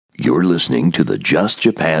You're listening to the Just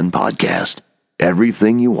Japan podcast.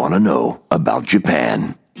 Everything you want to know about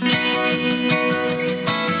Japan.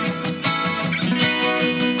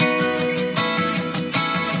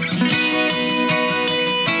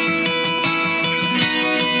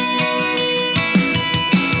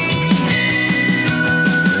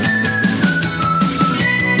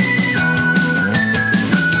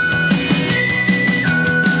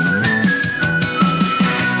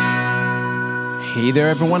 Hey there,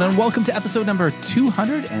 everyone, and welcome to episode number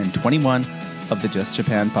 221 of the Just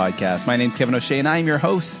Japan podcast. My name's Kevin O'Shea, and I am your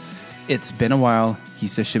host. It's been a while.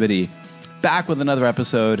 Hisa Shibari. Back with another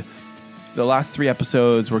episode. The last 3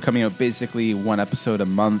 episodes were coming out basically 1 episode a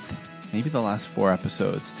month, maybe the last 4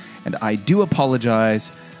 episodes. And I do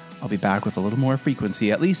apologize. I'll be back with a little more frequency,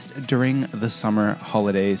 at least during the summer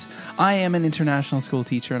holidays. I am an international school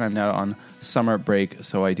teacher, and I'm now on summer break,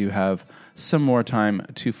 so I do have some more time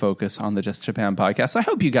to focus on the Just Japan podcast. I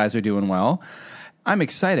hope you guys are doing well. I'm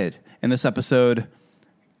excited. In this episode,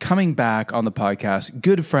 coming back on the podcast,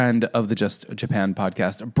 good friend of the Just Japan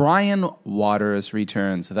podcast, Brian Waters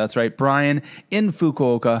returns. That's right, Brian in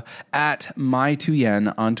Fukuoka at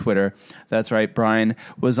My2Yen on Twitter. That's right, Brian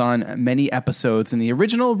was on many episodes in the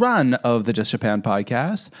original run of the Just Japan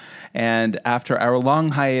podcast. And after our long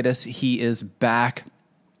hiatus, he is back.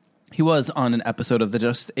 He was on an episode of the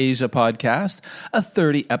Just Asia podcast, a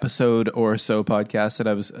 30-episode or so podcast that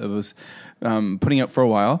I was putting out for a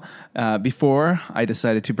while before I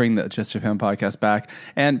decided to bring the Just Japan podcast back.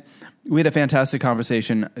 And we had a fantastic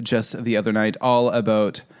conversation just the other night all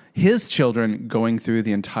about his children going through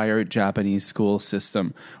the entire Japanese school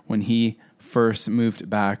system. When he first moved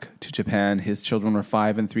back to Japan, his children were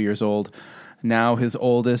 5 and 3 years old. Now his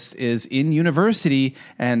oldest is in university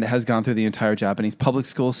and has gone through the entire Japanese public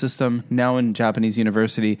school system, now in Japanese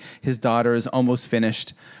university. His daughter is almost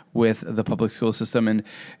finished with the public school system, and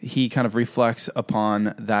he kind of reflects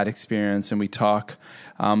upon that experience, and we talk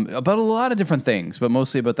about a lot of different things, but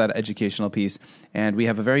mostly about that educational piece, and we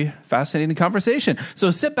have a very fascinating conversation.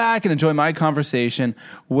 So sit back and enjoy my conversation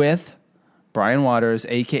with Brian Waters,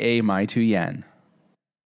 a.k.a. My2Yen.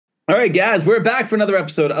 All right, guys, we're back for another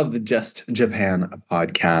episode of the Just Japan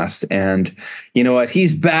podcast, and you know what?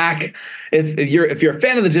 He's back. If you're a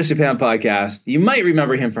fan of the Just Japan podcast, you might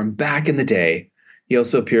remember him from back in the day. He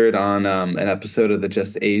also appeared on an episode of the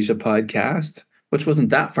Just Asia podcast, which wasn't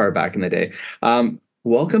that far back in the day.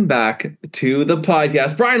 Welcome back to the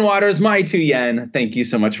podcast, Brian Waters, My2Yen. Thank you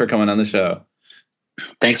so much for coming on the show.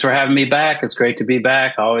 Thanks for having me back. It's great to be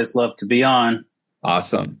back. I always love to be on.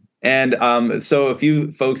 Awesome. And so if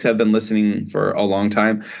you folks have been listening for a long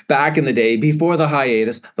time, back in the day, before the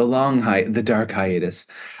hiatus, the dark hiatus,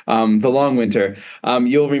 the long winter,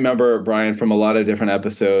 you'll remember Brian from a lot of different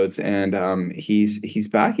episodes, and he's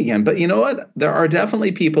back again. But you know what? There are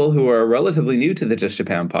definitely people who are relatively new to the Just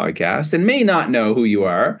Japan podcast and may not know who you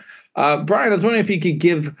are. Brian, I was wondering if you could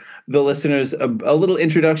give the listeners a little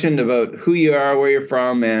introduction about who you are, where you're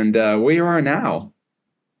from, and where you are now.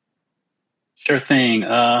 Sure thing.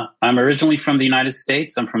 I'm originally from the United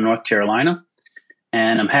States. I'm from North Carolina,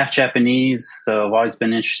 and I'm half Japanese, so I've always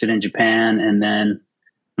been interested in Japan. And then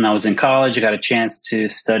when I was in college, I got a chance to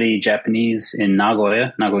study Japanese in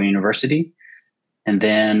Nagoya University. And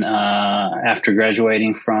then after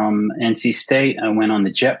graduating from NC State, I went on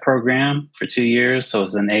the JET program for 2 years. So it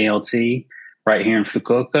was an ALT right here in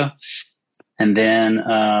Fukuoka. And then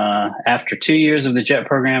after 2 years of the JET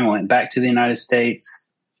program, I went back to the United States.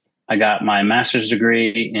 I got my master's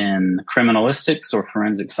degree in criminalistics, or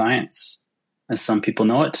forensic science, as some people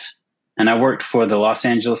know it. And I worked for the Los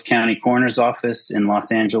Angeles County Coroner's Office in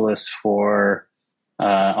Los Angeles for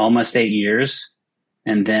almost 8 years.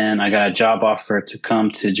 And then I got a job offer to come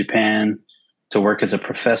to Japan to work as a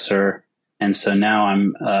professor. And so now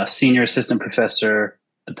I'm a senior assistant professor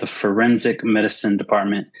at the forensic medicine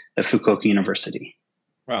department at Fukuoka University.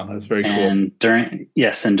 Wow, that's very cool. And during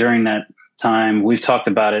that time, we've talked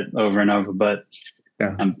about it over and over, but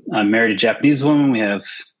yeah. I'm married a Japanese woman. We have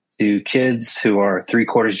 2 kids who are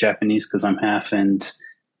 3/4 Japanese because I'm half, and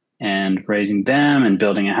raising them and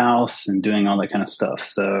building a house and doing all that kind of stuff.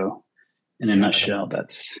 So in a nutshell,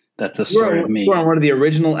 that's a story of me. We're on one of the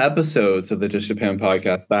original episodes of the Just Japan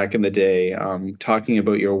podcast back in the day, talking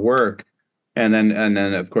about your work. And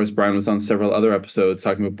then of course, Brian was on several other episodes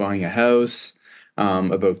talking about buying a house,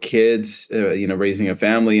 about kids, raising a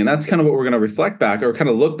family. And that's kind of what we're going to reflect back or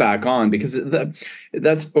kind of look back on, because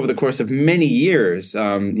that's over the course of many years.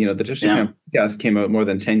 The Just Japan podcast came out more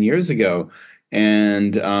than 10 years ago.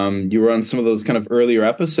 And you were on some of those kind of earlier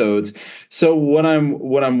episodes. So what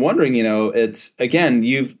I'm wondering, it's, again,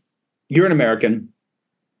 you're an American.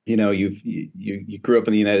 you grew up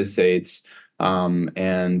in the United States,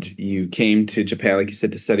 and you came to Japan, like you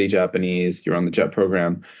said, to study Japanese. You're on the JET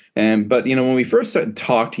program, but when we first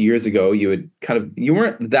talked years ago, you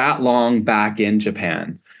weren't that long back in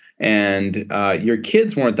Japan, and your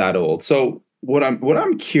kids weren't that old. So what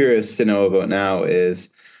I'm curious to know about now is,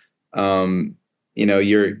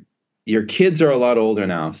 your kids are a lot older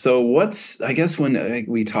now. So I guess when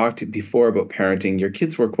we talked before about parenting, your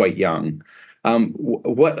kids were quite young.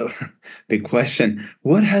 What big question?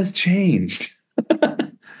 What has changed?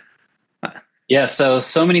 Yeah,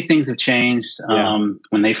 so many things have changed. Yeah.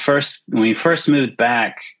 When we first moved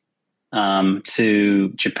back to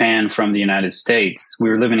Japan from the United States, we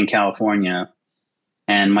were living in California,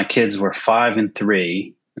 and my kids were 5 and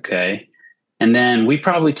 3. Okay, and then we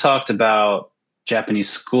probably talked about Japanese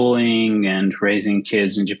schooling and raising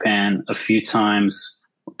kids in Japan a few times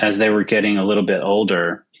as they were getting a little bit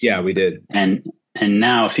older. Yeah, we did. And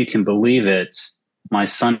now, if you can believe it, my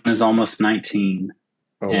son is almost 19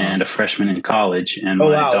 and a freshman in college, and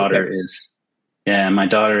my daughter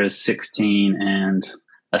is 16 and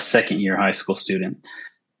a second year high school student.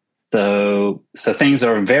 So things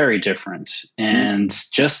are very different. And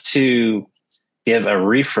just to give a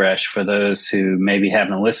refresh for those who maybe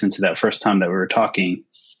haven't listened to that first time that we were talking,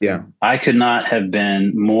 I could not have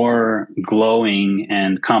been more glowing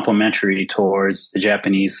and complimentary towards the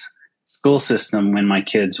Japanese school system when my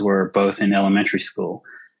kids were both in elementary school.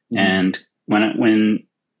 And when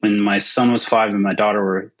my son was 5 and my daughter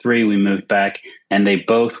were 3, we moved back, and they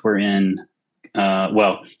both were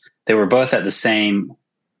they were both at the same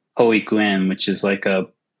Hoikuen, which is like a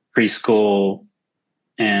preschool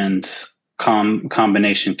and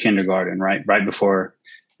combination kindergarten, right before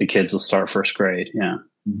the kids will start first grade. Yeah.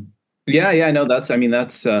 No, that's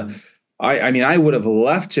I would have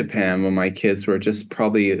left Japan when my kids were just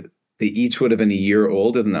probably, they each would have been a year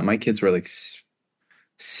older than that. My kids were like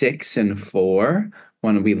 6 and 4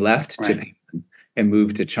 when we left Japan and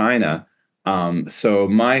moved to China. So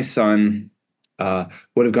my son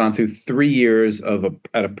would have gone through 3 years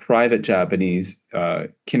at a private Japanese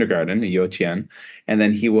kindergarten, a Yochien, and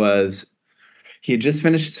then he had just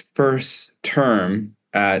finished his first term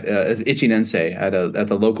as Ichinensei at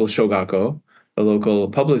the local shogako, the local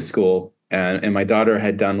public school, and my daughter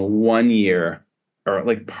had done 1 year, or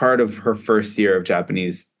like part of her first year of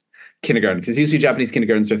Japanese kindergarten, because usually Japanese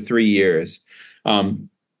kindergartens are 3 years, and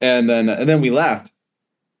then we left,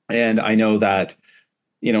 and I know that.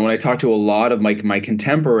 When I talked to a lot of my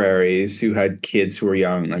contemporaries who had kids who were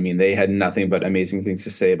young, I mean, they had nothing but amazing things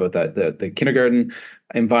to say about that, the kindergarten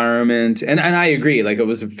environment. And I agree, like it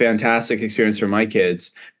was a fantastic experience for my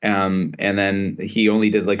kids. And then he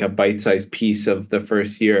only did like a bite-sized piece of the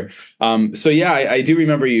first year. So yeah, I do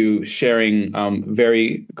remember you sharing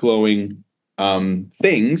very glowing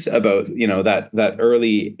things about that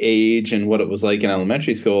early age and what it was like in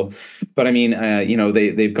elementary school. But I mean,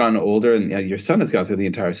 they've gotten older, and your son has gone through the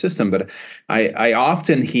entire system. But I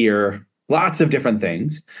often hear lots of different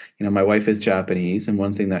things. My wife is Japanese, and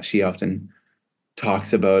one thing that she often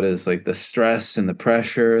talks about is like the stress and the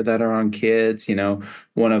pressure that are on kids.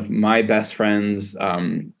 One of my best friends,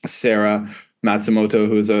 Sarah Matsumoto,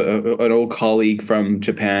 who's an old colleague from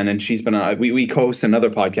Japan, and she's been we co-host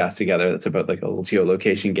another podcast together that's about like a little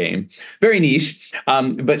geolocation game, very niche.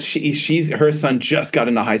 But her son just got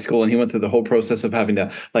into high school, and he went through the whole process of having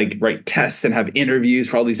to like write tests and have interviews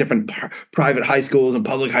for all these different private high schools and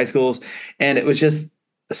public high schools, and it was just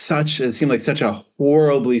it seemed like such a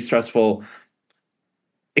horribly stressful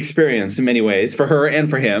experience in many ways for her and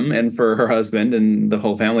for him and for her husband and the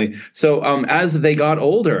whole family. So as they got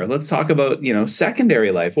older, let's talk about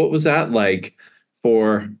secondary life. What was that like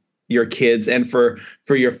for your kids and for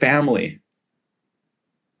your family?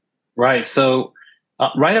 Right. So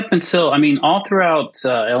right up until, all throughout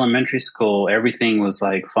elementary school, everything was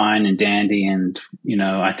like fine and dandy. And,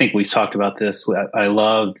 I think we've talked about this. I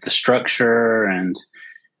loved the structure and,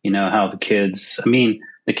 how the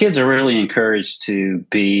kids are really encouraged to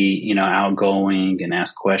be, outgoing and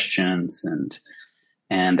ask questions,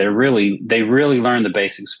 and they really learn the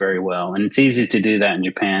basics very well. And it's easy to do that in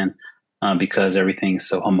Japan because everything's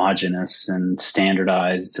so homogenous and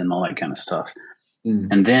standardized and all that kind of stuff.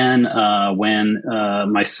 And then when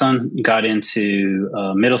my son got into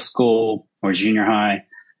middle school or junior high,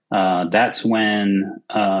 that's when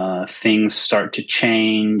things start to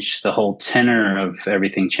change. The whole tenor of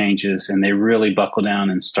everything changes, and they really buckle down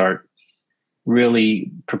and start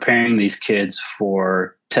really preparing these kids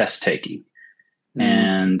for test taking.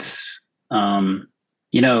 And,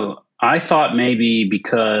 I thought maybe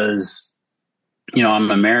because,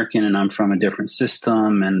 I'm American and I'm from a different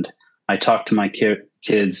system, and I talk to my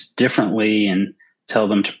kids differently and tell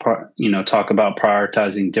them to, talk about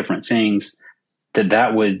prioritizing different things,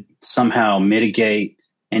 that would somehow mitigate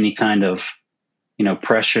any kind of,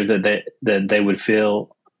 pressure that they would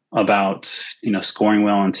feel about, scoring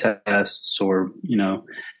well on tests or,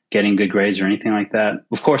 getting good grades or anything like that.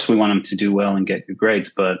 Of course, we want them to do well and get good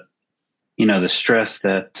grades, but, the stress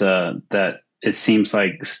that it seems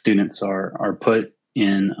like students are put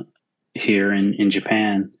in here in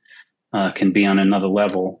Japan can be on another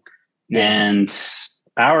level. Yeah. And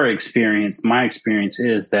my experience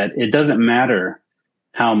is that it doesn't matter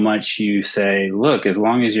how much you say, look, as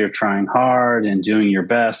long as you're trying hard and doing your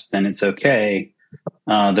best, then it's okay.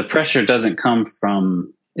 The pressure doesn't come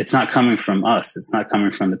from, it's not coming from us. It's not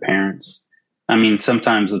coming from the parents. I mean,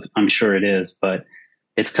 sometimes I'm sure it is, but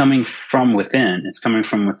it's coming from within. It's coming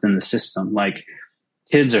from within the system. Like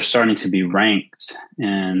kids are starting to be ranked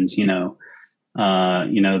and,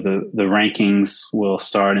 the rankings will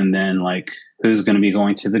start, and then like who's going to be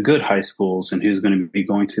going to the good high schools and who's going to be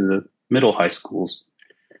going to the middle high schools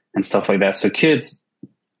and stuff like that. So kids,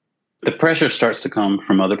 the pressure starts to come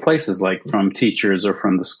from other places, like from teachers or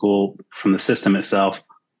from the school, from the system itself,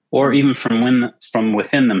 or even from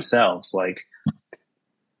within themselves. Like,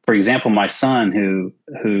 for example, my son who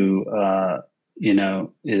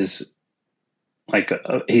is like,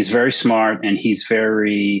 he's very smart and he's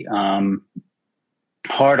very,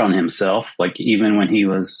 hard on himself. Like even when he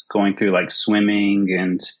was going through like swimming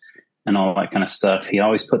and all that kind of stuff, he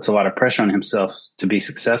always puts a lot of pressure on himself to be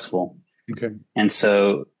successful. Okay. And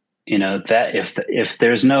so, that if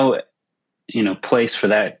there's no, place for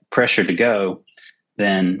that pressure to go,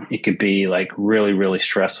 then it could be like really, really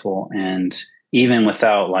stressful. And even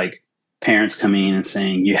without like parents coming in and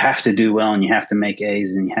saying, you have to do well and you have to make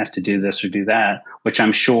A's and you have to do this or do that, which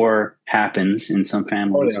I'm sure happens in some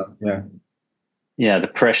families. Oh, yeah. Yeah. The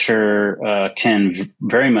pressure can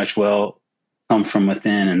very much well come from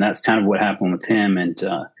within. And that's kind of what happened with him. And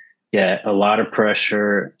a lot of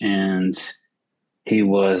pressure. And he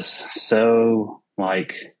was so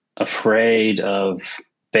like afraid of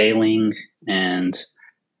failing and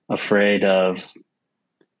afraid of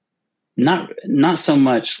not so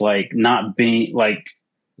much like not being like,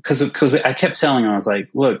 because I kept telling him, I was like,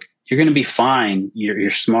 look, you're going to be fine.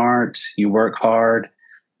 You're smart. You work hard.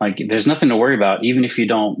 Like there's nothing to worry about, even if you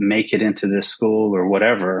don't make it into this school or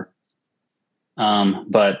whatever.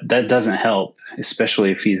 But that doesn't help,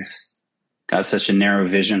 especially if he's got such a narrow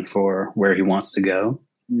vision for where he wants to go.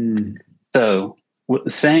 Mm. So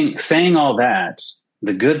saying all that,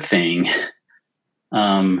 the good thing,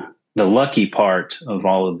 the lucky part of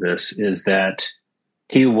all of this is that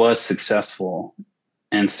he was successful.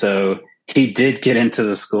 And so he did get into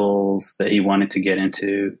the schools that he wanted to get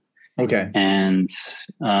into. Okay. And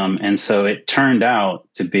so it turned out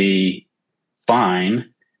to be fine.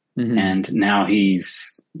 Mm-hmm. And now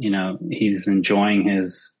he's enjoying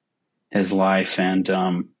his life and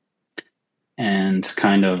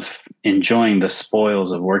kind of enjoying the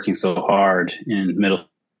spoils of working so hard in middle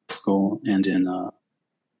school and in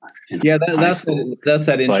that's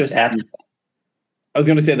that interesting. I was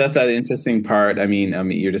going to say that's that interesting part. I mean,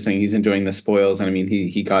 you're just saying he's enjoying the spoils, and I mean,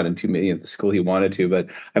 he got into the school he wanted to. But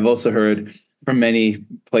I've also heard from many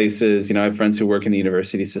places, I have friends who work in the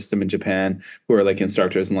university system in Japan who are like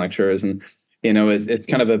instructors and lecturers, and it's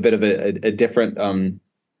kind of a bit of a different,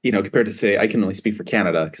 compared to, say, I can only speak for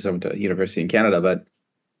Canada because I went to university in Canada, but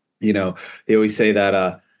they always say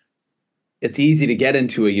that it's easy to get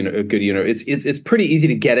into a good university. It's pretty easy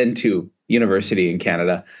to get into university in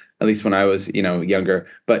Canada, at least when I was, younger,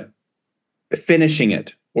 but finishing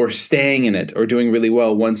it or staying in it or doing really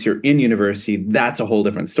well once you're in university, that's a whole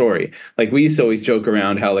different story. Like we used to always joke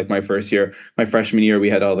around how like my freshman year, we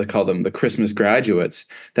had call them the Christmas graduates,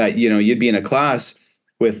 that, you'd be in a class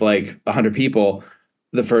with like 100 people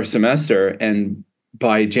the first semester, and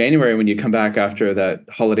by January, when you come back after that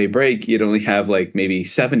holiday break, you'd only have like maybe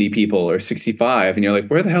 70 people or 65. And you're like,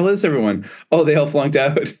 where the hell is everyone? Oh, they all flunked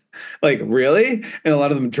out. Like, really? And a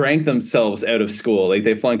lot of them drank themselves out of school. Like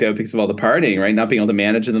they flunked out because of all the partying, right? Not being able to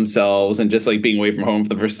manage themselves and just like being away from home for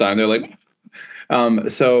the first time. They're like,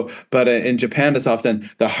 but in Japan, it's often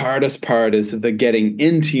the hardest part is the getting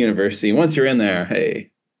into university. Once you're in there, hey,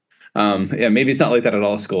 maybe it's not like that at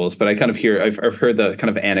all schools, but I kind of I've heard the kind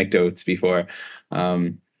of anecdotes before.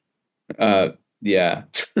 Yeah.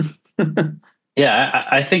 Yeah,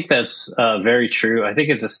 I think that's very true. I think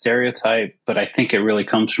it's a stereotype, but I think it really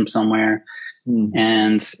comes from somewhere. Mm.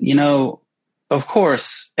 And, of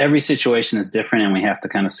course, every situation is different, and we have to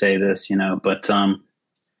kind of say this, but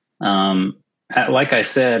like I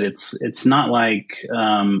said, it's not like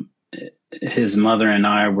his mother and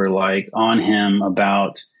I were like on him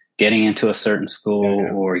about getting into a certain school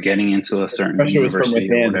or getting into a certain pressure was from university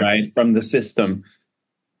or within, whatever. right? From the system.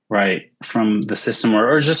 Right. From the system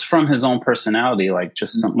or just from his own personality. Like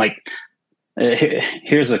just some, like,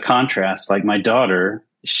 here's a contrast. Like my daughter,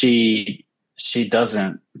 she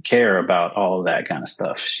doesn't care about all of that kind of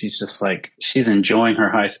stuff. She's just like, she's enjoying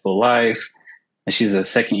her high school life. And she's a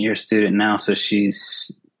second year student now. So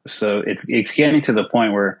it's getting to the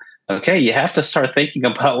point where, okay, you have to start thinking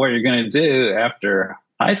about what you're going to do after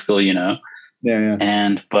high school, you know?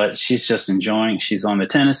 Yeah. But she's just enjoying, she's on the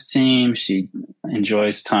tennis team. She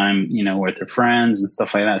enjoys time, you know, with her friends and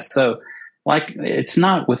stuff like that. So like, it's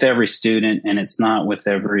not with every student and it's not with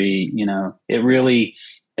every, you know,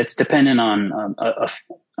 it's dependent on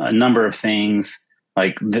a number of things.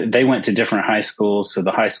 Like they went to different high schools. So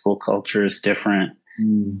the high school culture is different.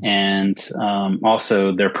 And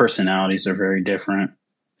also their personalities are very different.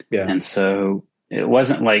 Yeah. And so it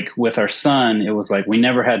wasn't like with our son, it was like we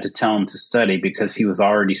never had to tell him to study because he was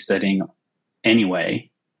already studying anyway.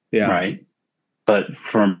 Yeah. Right. But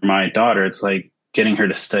for my daughter, it's like getting her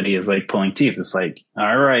to study is like pulling teeth. It's like,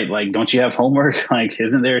 all right, like, don't you have homework? Like,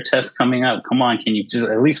 isn't there a test coming up? Come on, can you just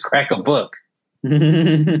at least crack a book?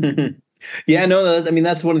 Yeah, no, I mean,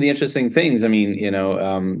 that's one of the interesting things. I mean, you know,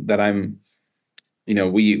 that I'm, you know,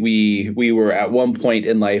 we were at one point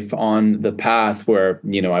in life on the path where,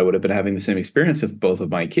 you know, I would have been having the same experience with both of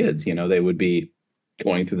my kids. You know, they would be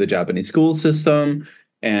going through the Japanese school system,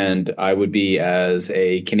 and I would be, as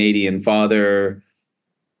a Canadian father,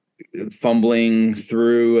 fumbling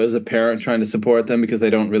through as a parent, trying to support them because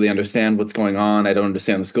I don't really understand what's going on. I don't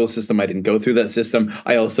understand the school system. I didn't go through that system.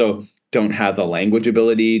 I also don't have the language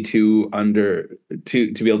ability to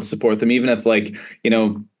be able to support them, even if, like, you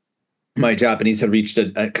know, my Japanese had reached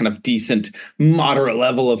a kind of decent, moderate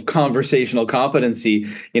level of conversational competency.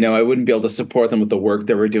 You know, I wouldn't be able to support them with the work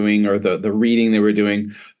they were doing or the reading they were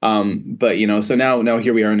doing. But, you know, so now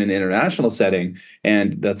here we are in an international setting.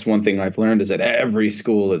 And that's one thing I've learned, is that every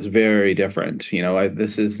school is very different. You know,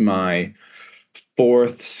 this is my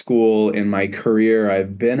fourth school in my career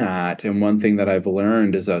I've been at. And one thing that I've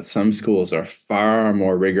learned is that some schools are far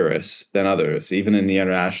more rigorous than others, even in the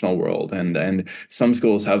international world. And some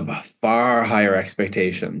schools have far higher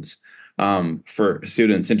expectations for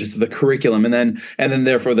students and just the curriculum. And then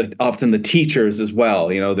therefore often the teachers as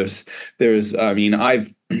well. You know, there's, I mean,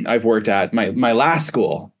 I've worked at my last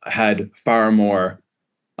school had far more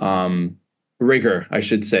rigor, I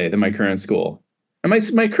should say, than my current school.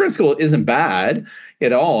 And my current school isn't bad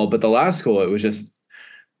at all, but the last school, it was just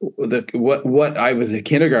what I was a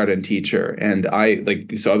kindergarten teacher, and I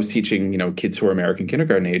was teaching, you know, kids who were American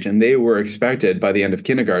kindergarten age, and they were expected by the end of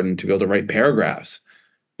kindergarten to be able to write paragraphs.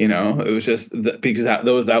 You know, it was just because that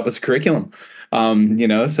was curriculum. You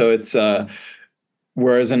know, so it's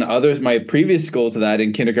whereas in others, my previous school to that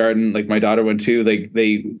in kindergarten, like my daughter went to, like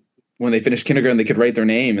when they finished kindergarten, they could write their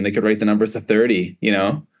name and they could write the numbers to 30. You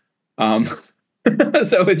know.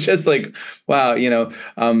 So it's just like, wow, you know,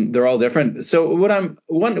 they're all different. So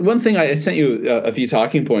one thing, I sent you a few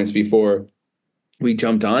talking points before we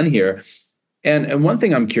jumped on here. And one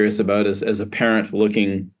thing I'm curious about is, as a parent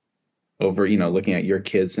looking over, you know, looking at your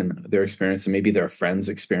kids and their experience and maybe their friends'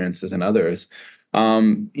 experiences and others,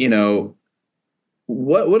 you know,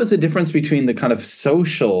 what is the difference between the kind of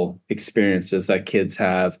social experiences that kids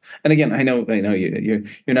have? And again, I know you're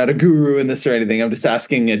not a guru in this or anything. I'm just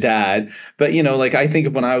asking a dad. But, you know, like, I think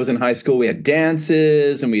of when I was in high school, we had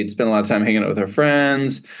dances and we'd spend a lot of time hanging out with our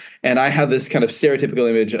friends. And I have this kind of stereotypical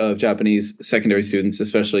image of Japanese secondary students,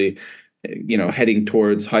 especially, you know, heading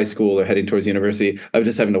towards high school or heading towards university, of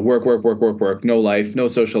just having to work, no life, no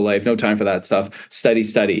social life, no time for that stuff,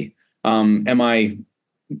 study. Am I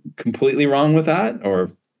completely wrong with that, or?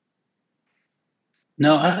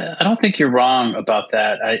 No, I don't think you're wrong about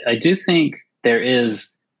that. I do think there is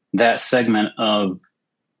that segment of,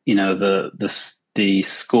 you know, the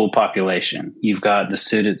school population. You've got the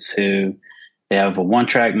students who, they have a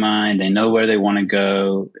one-track mind, they know where they want to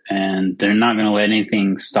go, and they're not going to let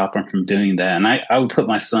anything stop them from doing that. And I would put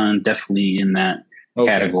my son definitely in that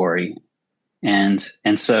category. And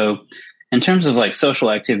so in terms of like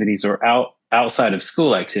social activities or outside of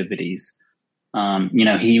school activities, you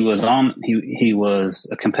know, he was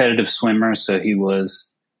a competitive swimmer. So he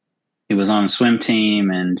was on a swim team,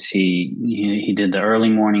 and he did the early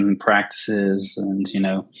morning practices, and, you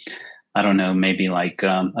know, I don't know, maybe like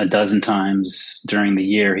a dozen times during the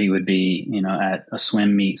year he would be, you know, at a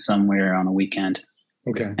swim meet somewhere on a weekend.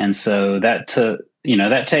 Okay. And so that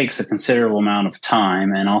takes a considerable amount of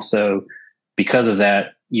time. And also because of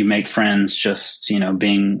that, you make friends just,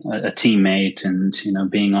 being a teammate and,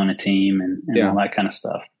 being on a team and all that kind of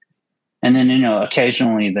stuff. And then,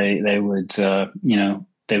 occasionally they would,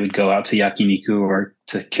 they would go out to yakiniku or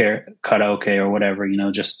to karaoke or whatever,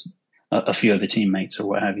 just a few of the teammates or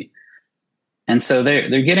what have you. And so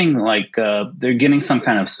they're getting they're getting some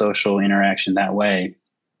kind of social interaction that way.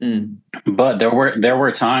 But there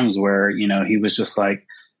were times where, he was just like,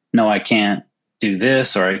 no, I can't do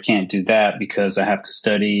this or I can't do that because I have to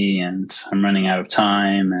study and I'm running out of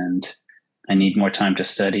time and I need more time to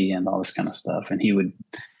study and all this kind of stuff. And he would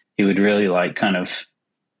really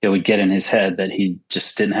it would get in his head that he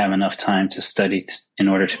just didn't have enough time to study in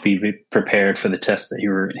order to be prepared for the test that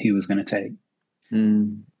he was going to take.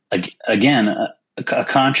 Again, a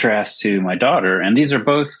contrast to my daughter, and these are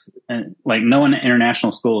both no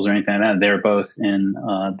international schools or anything like that. They're both in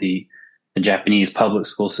the Japanese public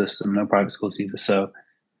school system, no private schools either. So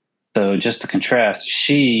just to contrast,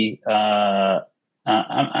 she, I'm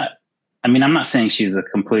not saying she's a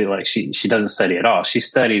complete, she doesn't study at all. She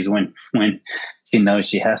studies when she knows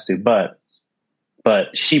she has to, but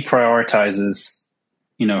she prioritizes,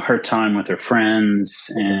 her time with her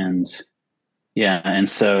friends and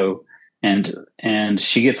so, and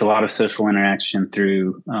she gets a lot of social interaction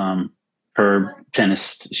through, her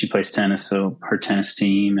tennis. She plays tennis, so her tennis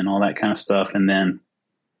team and all that kind of stuff. And then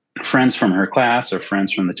friends from her class or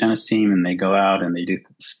friends from the tennis team, and they go out and they do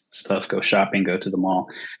stuff, go shopping, go to the mall,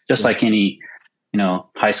 just like any,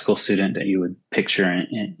 high school student that you would picture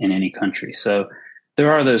in any country. So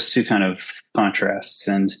there are those two kind of contrasts.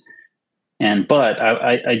 But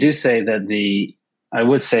I do say that I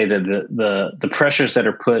would say that the pressures that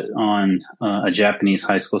are put on a Japanese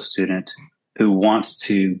high school student who wants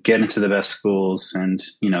to get into the best schools and,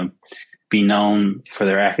 be known for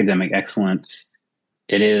their academic excellence,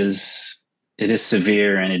 it is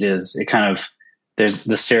severe, and there's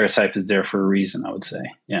the stereotype is there for a reason, I would say.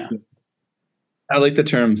 Yeah. I like the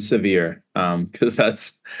term severe, because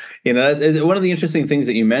that's, one of the interesting things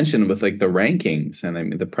that you mentioned with the rankings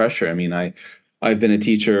and the pressure. I've been a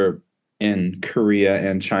teacher in Korea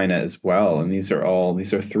and China as well. And these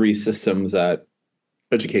are three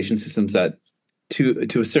education systems that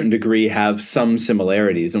to a certain degree have some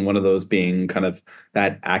similarities. And one of those being kind of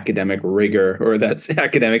that academic rigor or that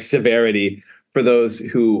academic severity for those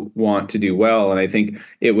who want to do well. And I think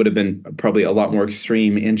it would have been probably a lot more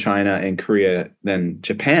extreme in China and Korea than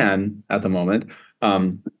Japan at the moment.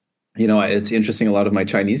 It's interesting. A lot of my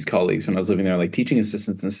Chinese colleagues, when I was living there, teaching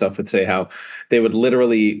assistants and stuff, would say how they would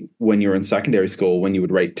literally, when you were in secondary school, when you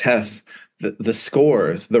would write tests, the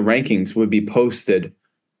scores, the rankings would be posted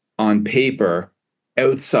on paper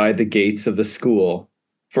outside the gates of the school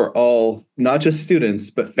for all, not just students,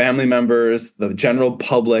 but family members, the general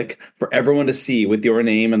public, for everyone to see with your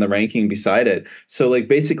name and the ranking beside it. So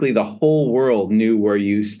basically the whole world knew where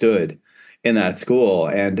you stood in that school.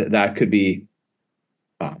 And that could be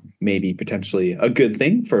maybe potentially a good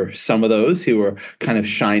thing for some of those who are kind of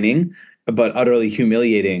shining, but utterly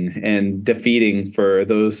humiliating and defeating for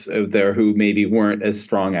those out there who maybe weren't as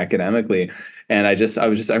strong academically. And I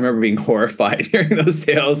remember being horrified hearing those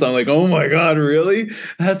tales. I'm like, oh my God, really?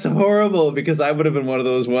 That's horrible. Because I would have been one of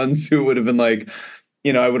those ones who would have been I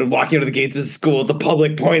would have walked out of the gates of school, the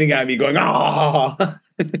public pointing at me going,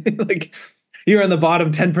 you're in the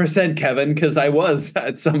bottom 10%, Kevin, because I was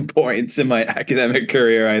at some points in my academic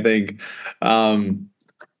career, I think.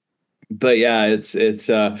 But yeah, it's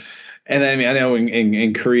and I know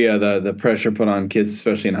in Korea, the pressure put on kids,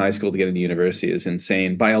 especially in high school, to get into university is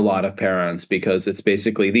insane by a lot of parents, because it's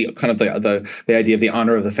basically the idea of the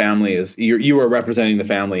honor of the family is you are representing the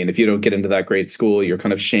family. And if you don't get into that great school, you're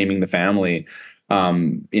kind of shaming the family.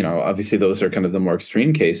 Obviously those are kind of the more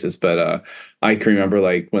extreme cases, but I can remember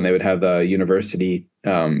when they would have the university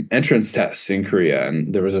entrance tests in Korea,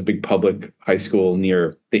 and there was a big public high school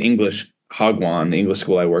near the English Hagwon, the English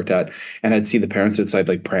school I worked at, and I'd see the parents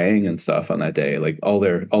outside praying and stuff on that day,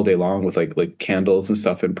 all day long with like candles and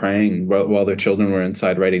stuff and praying while their children were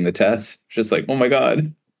inside writing the tests. Just oh my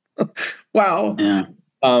God, wow, yeah,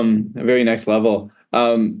 a very next level.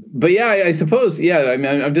 But yeah, I suppose, yeah.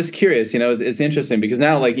 I'm just curious. It's interesting because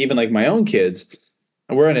now, even my own kids,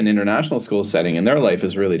 we're in an international school setting, and their life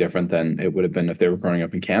is really different than it would have been if they were growing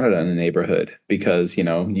up in Canada in a neighborhood. Because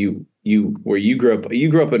where you grew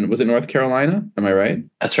up in, was it North Carolina? Am I right?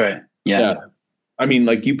 That's right. Yeah.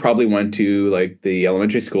 You probably went to the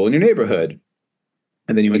elementary school in your neighborhood,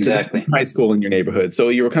 and then you went to the high school in your neighborhood. So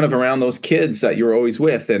you were kind of around those kids that you were always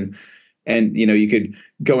with, and you could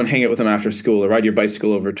go and hang out with them after school or ride your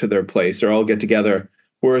bicycle over to their place or all get together.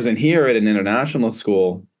 Whereas in here at an international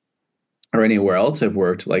school, or anywhere else I've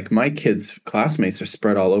worked, like my kids' classmates are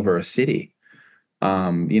spread all over a city.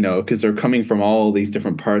 Because they're coming from all these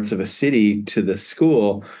different parts of a city to the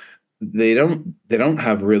school. They don't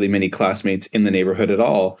have really many classmates in the neighborhood at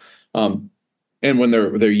all. And when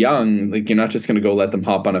they're young, like you're not just going to go let them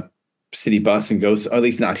hop on a city bus and go, or at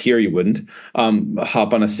least not here, you wouldn't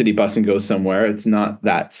hop on a city bus and go somewhere. It's not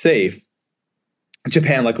that safe.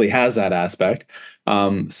 Japan luckily has that aspect.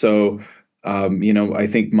 I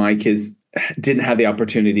think my kids didn't have the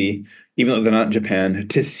opportunity, even though they're not in Japan,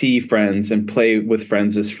 to see friends and play with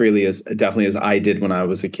friends as freely as definitely as I did when I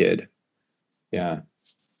was a kid. Yeah.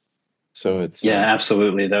 So it's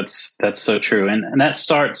absolutely. That's so true. And that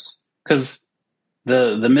starts because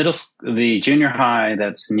the junior high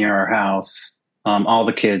that's near our house, all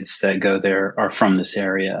the kids that go there are from this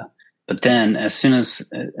area. But then as soon as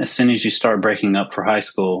you start breaking up for high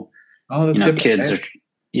school, kids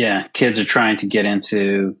are trying to get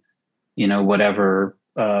into, whatever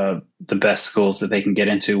the best schools that they can get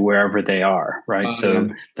into wherever they are. Right. So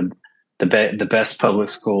the best public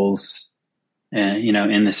schools,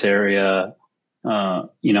 in this area,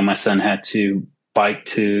 my son had to bike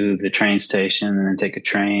to the train station and then take a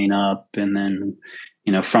train up, and then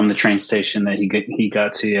from the train station that he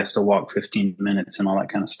got to, he has to walk 15 minutes and all that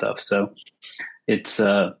kind of stuff. So that's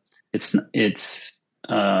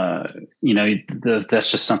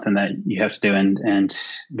just something that you have to do. And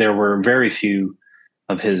there were very few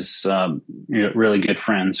of his really good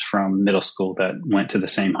friends from middle school that went to the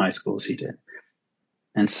same high school as he did.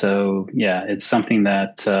 And so, it's something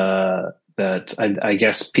that I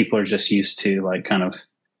guess people are just used to, like kind of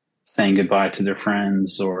saying goodbye to their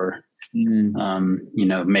friends or,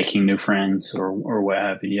 making new friends or what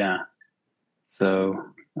have you. Yeah. So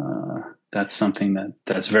that's something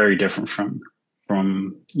that's very different from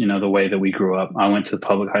the way that we grew up. I went to the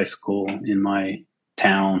public high school in my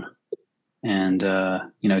town, and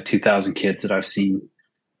 2,000 kids that I've seen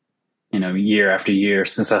year after year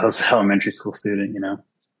since I was an elementary school student.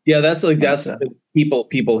 That's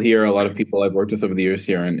people here. A lot of people I've worked with over the years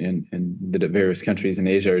here in the various countries in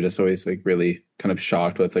Asia are just always like really kind of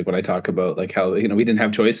shocked with like when I talk about like how we didn't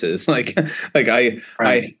have choices. Like I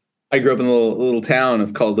grew up in a little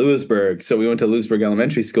town called Lewisburg, so we went to Lewisburg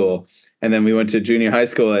Elementary School, and then we went to junior high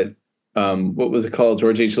school at what was it called,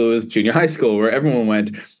 George H. Lewis Junior High School, where everyone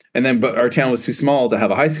went. And then, but our town was too small to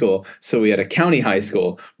have a high school. So we had a county high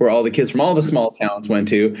school where all the kids from all the small towns went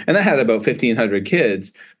to. And that had about 1,500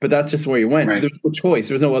 kids. But that's just where you went. Right. There was no choice.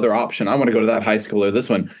 There was no other option. I want to go to that high school or this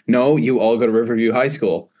one. No, you all go to Riverview High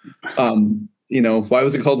School. Why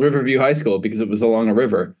was it called Riverview High School? Because it was along a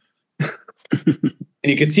river. And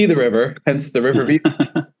you could see the river, hence the Riverview.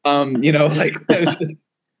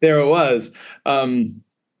 There it was.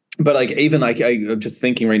 But like even like I'm just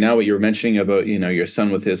thinking right now what you were mentioning about your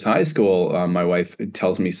son with his high school. My wife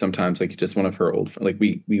tells me sometimes like just one of her old like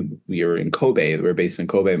we were in Kobe. We were based in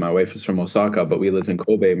Kobe. My wife is from Osaka, but we lived in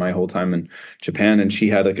Kobe my whole time in Japan. And she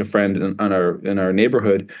had like a friend in our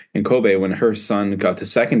neighborhood in Kobe. When her son got to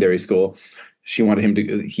secondary school, he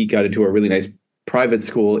got into a really nice private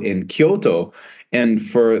school in Kyoto, and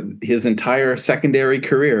for his entire secondary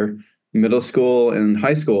career, middle school and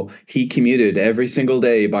high school, he commuted every single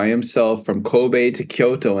day by himself from Kobe to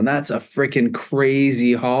Kyoto. And that's a freaking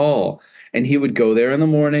crazy haul. And he would go there in the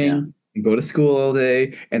morning and go to school all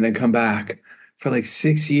day and then come back for like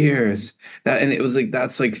 6 years. And it was like,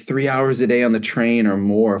 that's like 3 hours a day on the train or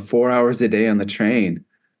more, 4 hours a day on the train.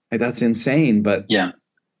 Like that's insane. But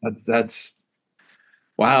that's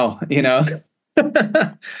wow.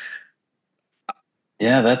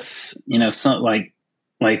 That's, something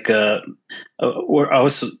I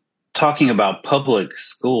was talking about public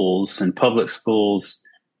schools, and public schools,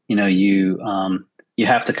 you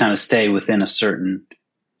have to kind of stay within a certain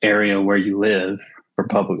area where you live for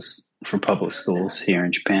public schools here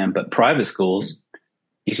in Japan. But private schools,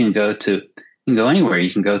 you can go anywhere.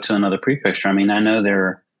 You can go to another prefecture. I mean, I know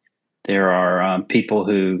there are people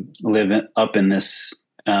who live up in this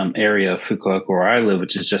area of Fukuoka where I live,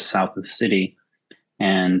 which is just south of the city,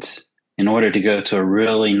 and in order to go to a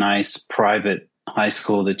really nice private high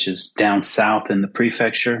school that's just down south in the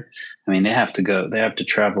prefecture, I mean, they have to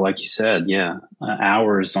travel, like you said,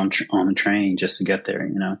 hours on a train just to get there,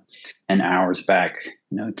 and hours back,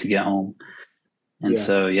 to get home. And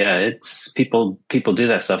so, it's people do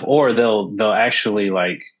that stuff, or they'll actually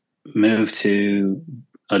like move to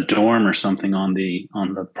a dorm or something on the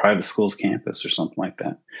private school's campus or something like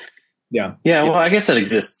that. Yeah. Well, I guess that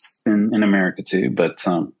exists in America too, but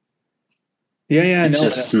Yeah. It's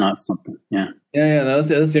just not something. Yeah. Yeah.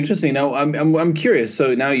 That's interesting. Now, I'm curious.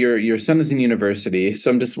 So now your son is in university. So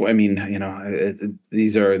I'm just, I mean,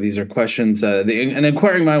 these are questions. An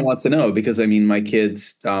inquiring mind wants to know because I mean, my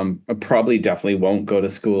kids probably definitely won't go to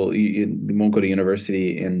school. Won't go to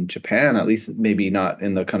university in Japan. At least maybe not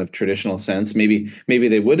in the kind of traditional sense. Maybe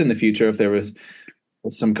they would in the future if there was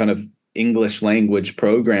some kind of English language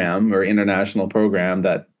program or international program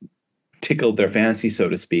that tickled their fancy, so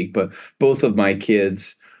to speak. But both of my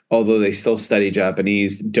kids, although they still study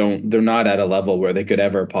Japanese, they're not at a level where they could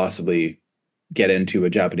ever possibly get into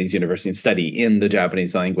a Japanese university and study in the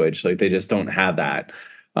Japanese language. Like they just don't have that.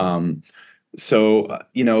 So,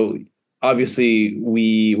 obviously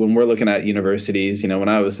when we're looking at universities, when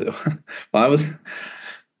I was,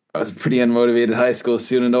 I was a pretty unmotivated high school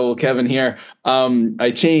student. Old Kevin here. I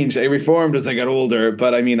reformed as I got older,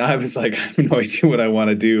 but I mean, I was like, I have no idea what I want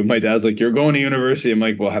to do. My dad's like, you're going to university. I'm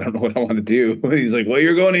like, well, I don't know what I want to do. He's like, well,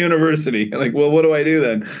 you're going to university. I'm like, well, what do I do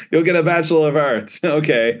then? You'll get a Bachelor of Arts.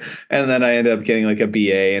 Okay. And then I ended up getting like a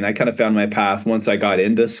BA, and I kind of found my path once I got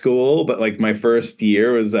into school. But like my first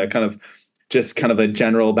year was kind of a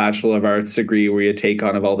general Bachelor of Arts degree where you take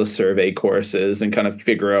on of all the survey courses and kind of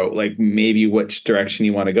figure out like maybe which direction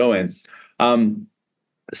you want to go in.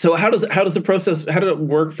 So how did it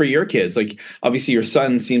work for your kids? Like obviously your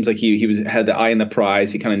son seems like he had the eye on the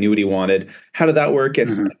prize. He kind of knew what he wanted. How did that work?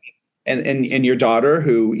 And your daughter,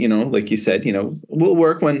 who, like you said, will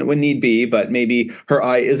work when need be, but maybe her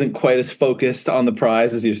eye isn't quite as focused on the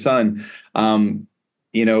prize as your son.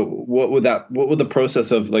 What would the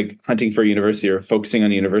process of like hunting for a university or focusing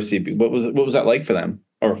on a university be? What was that like for them,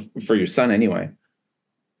 or for your son anyway?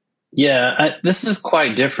 Yeah, this is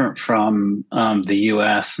quite different from the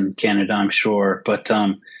U.S. and Canada, I'm sure, but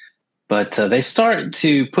they start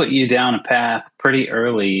to put you down a path pretty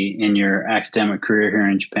early in your academic career here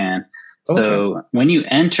in Japan. Okay. So when you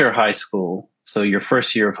enter high school, so your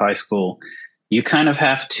first year of high school, you kind of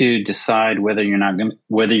have to decide whether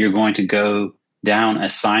you're going to go down a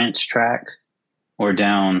science track or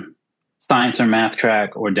down science or math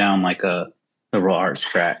track or down like a liberal arts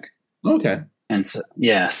track. Okay. And so,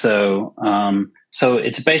 yeah, so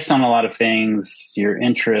it's based on a lot of things, your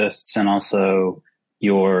interests and also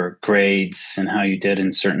your grades and how you did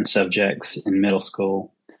in certain subjects in middle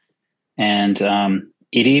school. And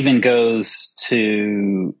it even goes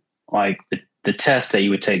to like the test that you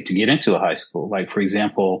would take to get into a high school. Like, for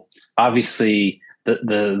example, obviously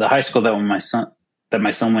the high school that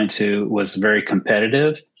my son went to was very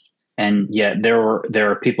competitive, and yet there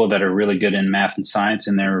are people that are really good in math and science,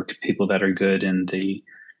 and there are people that are good in the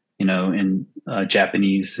in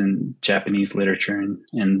Japanese and Japanese literature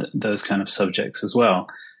and those kind of subjects as well.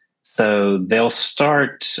 So they'll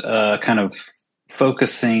start kind of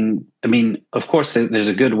focusing. I mean, of course, there's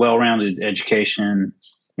a good, well-rounded education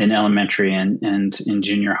in elementary and in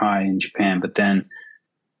junior high in Japan, but then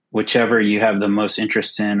whichever you have the most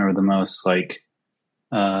interest in or the most like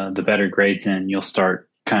the better grades in, you'll start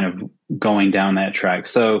kind of going down that track.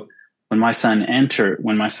 So when my son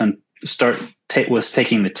was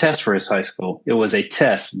taking the test for his high school, it was a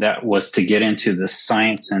test that was to get into the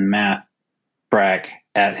science and math track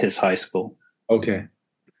at his high school. Okay.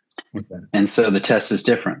 And so the test is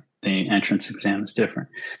different. The entrance exam is different.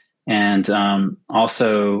 And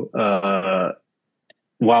also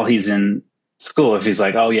while he's in school, if he's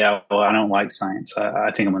like, oh yeah, well, I don't like science,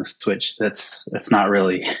 I think I'm going to switch. That's not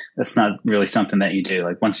really something that you do.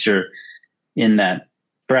 Like once you're in that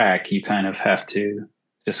track, you kind of have to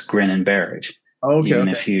just grin and bear it. Okay. Even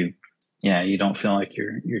if you don't feel like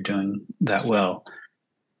you're doing that well.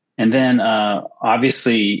 And then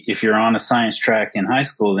obviously if you're on a science track in high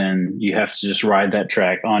school, then you have to just ride that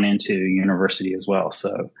track on into university as well.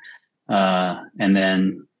 So and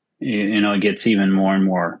then it gets even more and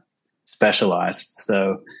more specialized.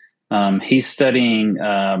 So he's studying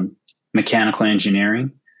mechanical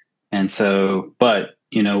engineering. And so, but,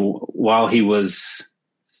 while he was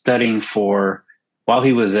going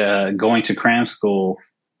to cram school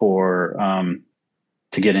to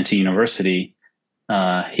get into university,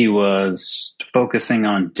 he was focusing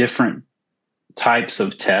on different types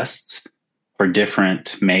of tests for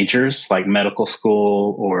different majors, like medical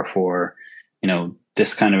school or for,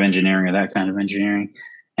 this kind of engineering or that kind of engineering.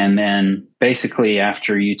 And then basically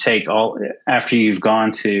after you've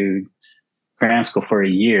gone to cram school for a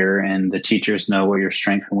year and the teachers know what your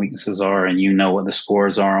strengths and weaknesses are, and you know what the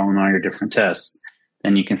scores are on all your different tests,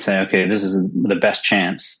 then you can say, okay, this is the best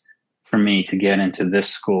chance for me to get into this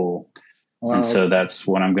school. Wow. And so that's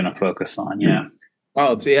what I'm going to focus on. Yeah.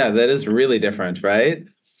 Oh, so yeah, that is really different, right?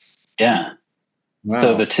 Yeah.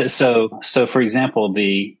 Wow. So so for example,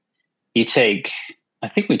 the you take, I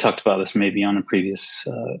think we talked about this maybe on a previous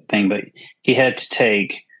thing, but he had to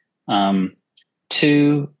take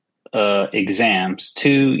two exams,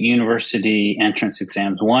 two university entrance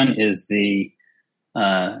exams. One is the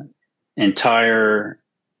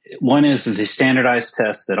standardized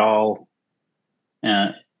test that all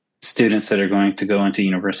students that are going to go into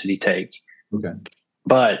university take. Okay.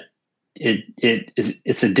 But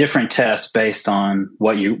it's a different test based on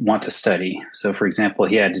what you want to study. So, for example,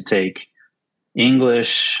 he had to take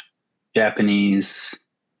English, Japanese,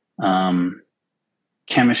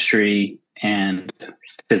 chemistry, and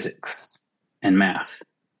physics and math.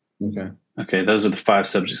 Okay, those are the 5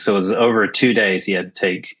 subjects. So it was over 2 days he had to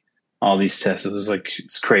take all these tests. It was like,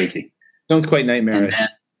 it's crazy. Sounds quite nightmarish.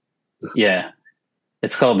 Yeah,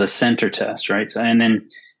 it's called the center test, right?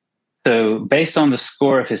 So based on the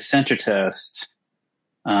score of his center test,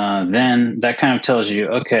 then that kind of tells you,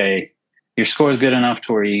 okay, your score is good enough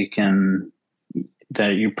to where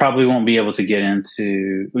that you probably won't be able to get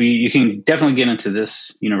into. You can definitely get into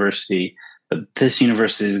this university, but this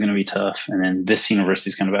university is going to be tough, and then this university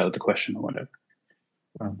is kind of out of the question or whatever.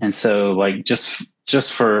 Wow. And so, like, just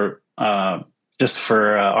for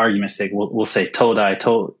argument's sake, we'll say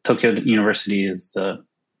Tokyo University is the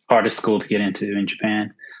hardest school to get into in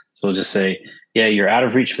Japan. So we'll just say, yeah, you're out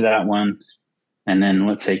of reach for that one. And then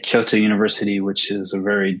let's say Kyoto University, which is a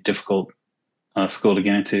very difficult school to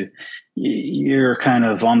get into. You're kind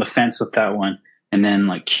of on the fence with that one. And then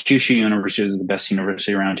like Kyushu University is the best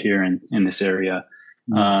university around here in this area.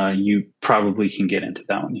 You probably can get into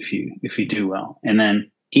that one if you do well. And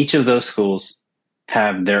then each of those schools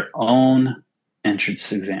have their own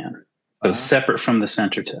entrance exam. So separate from the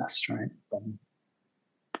center test, right?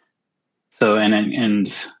 So,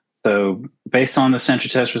 so based on the center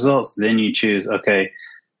test results, then you choose, okay,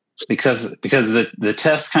 because the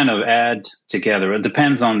tests kind of add together. It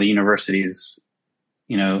depends on the university's,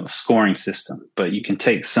 scoring system, but you can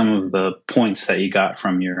take some of the points that you got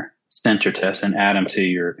from your center test and add them to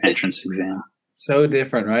your entrance exam. So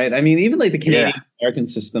different, right? I mean, even like the Canadian American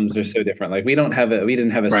systems are so different. Like we didn't have the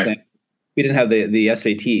SATs. We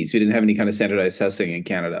didn't have any kind of standardized testing in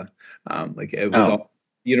Canada. Like it was all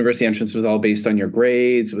university entrance was all based on your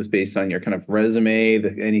grades. It was based on your kind of resume,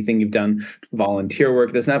 anything you've done, volunteer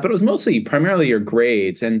work, this and that. But it was primarily your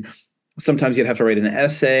grades. And sometimes you'd have to write an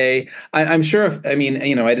essay. I'm sure I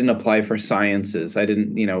didn't apply for sciences. I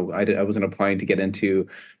wasn't applying to get into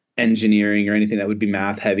engineering or anything that would be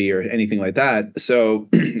math heavy or anything like that. So,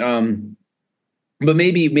 but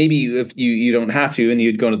maybe if you don't have to, and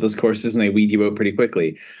you'd go into those courses and they weed you out pretty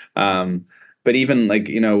quickly. But even like,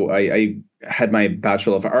 I had my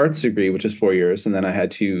Bachelor of Arts degree, which is 4 years. And then I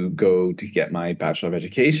had to go to get my Bachelor of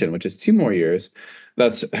Education, which is 2 more years.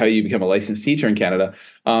 That's how you become a licensed teacher in Canada.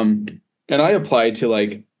 And I applied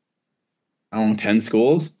to 10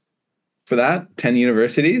 schools for that, 10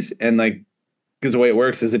 universities. And because the way it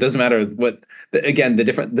works is it doesn't matter what, again,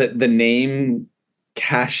 the name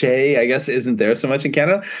cachet, I guess, isn't there so much in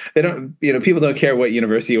Canada. They don't, people don't care what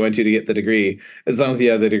university you went to get the degree, as long as you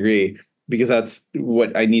have the degree, because that's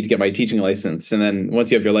what I need to get my teaching license. And then once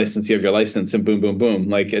you have your license, and boom, boom,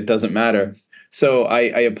 boom. It doesn't matter. So I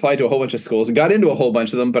applied to a whole bunch of schools and got into a whole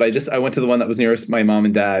bunch of them, but I went to the one that was nearest my mom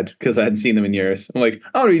and dad because I hadn't seen them in years. I'm like,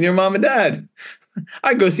 I want to be near mom and dad.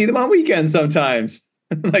 I go see them on weekends sometimes.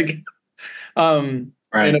 Right. And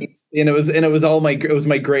it was all my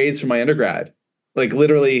grades from my undergrad.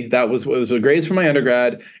 Literally, it was the grades from my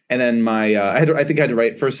undergrad, and then my I think I had to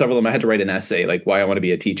write, for several of them I had to write an essay why I want to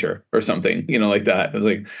be a teacher or something, like that. It was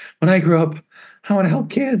like, when I grow up, I want to help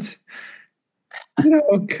kids,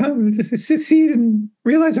 come to succeed and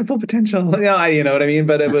realize their full potential. You know what I mean.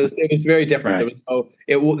 But it was very different.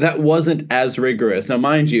 Right. That wasn't as rigorous. Now,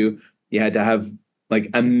 mind you, you had to have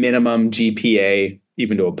a minimum GPA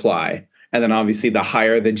even to apply, and then obviously the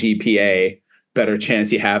higher the GPA, better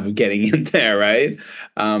chance you have of getting in there, right?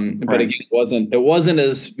 But again, it wasn't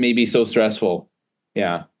as maybe so stressful.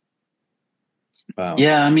 Yeah. Wow.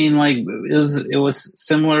 Yeah, it was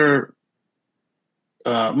similar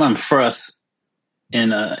for us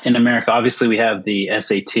in America. Obviously, we have the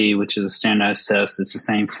SAT, which is a standardized test. It's the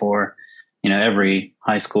same for every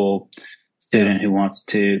high school student who wants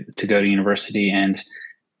to go to university, and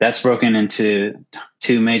that's broken into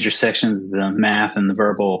 2 major sections: the math and the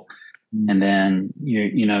verbal. And then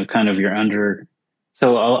kind of your under.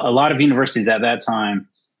 So a lot of universities at that time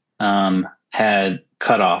had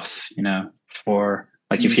cutoffs, for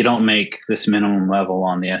if you don't make this minimum level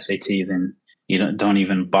on the SAT, then you don't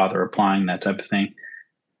even bother applying, that type of thing.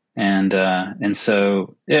 And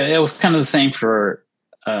so it was kind of the same for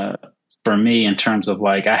me in terms of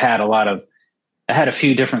I had a lot of I had a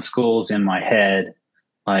few different schools in my head.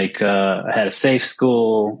 Like I had a safe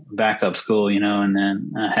school, backup school, and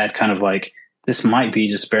then I had kind of like, this might be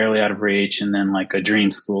just barely out of reach, and then like a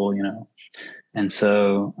dream school, And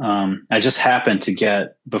so I just happened to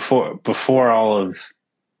get before all of,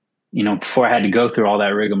 before I had to go through all that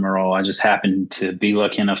rigmarole, I just happened to be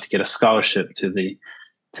lucky enough to get a scholarship to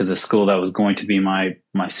the school that was going to be my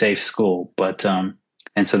safe school. But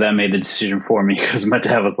and so that made the decision for me, because my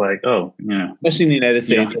dad was like, oh, especially in the United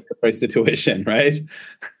States, with the price of tuition, right?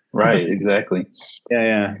 Right, exactly.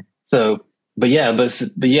 Yeah. So, but yeah.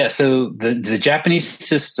 So the Japanese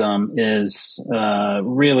system is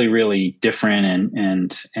really, really different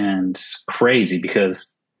and crazy,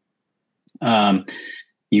 because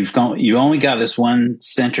you only got this one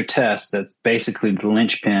center test that's basically the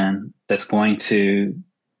linchpin that's going to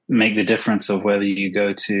make the difference of whether you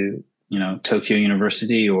go to Tokyo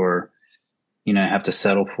University, or have to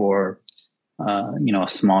settle for a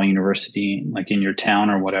small university like in your town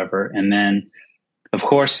or whatever. And then, of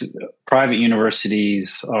course, private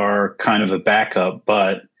universities are kind of a backup,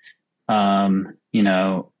 but a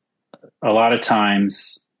lot of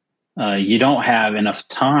times you don't have enough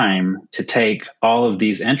time to take all of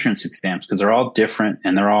these entrance exams, because they're all different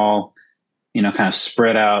and they're all kind of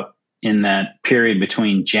spread out in that period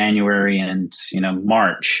between January and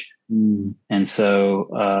March. And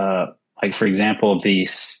so like, for example,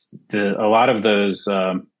 a lot of those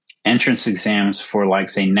entrance exams for, like,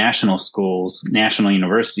 say, national schools, national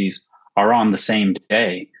universities, are on the same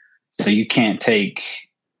day. So you can't take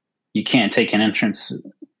an entrance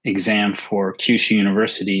exam for Kyushu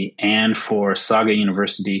University and for Saga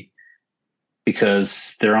University,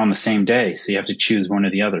 because they're on the same day. So you have to choose one or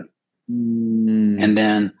the other.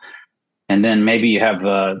 And then maybe you have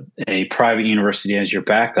a private university as your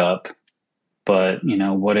backup, but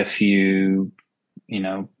what if you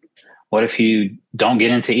don't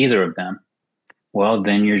get into either of them? Well,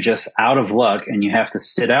 then you're just out of luck, and you have to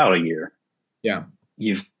sit out a year. Yeah.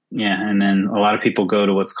 And then a lot of people go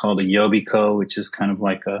to what's called a Yobiko, which is kind of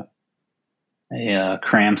like a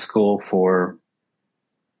cram school for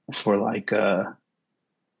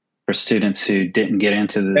students who didn't get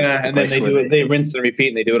into the and then they rinse and repeat,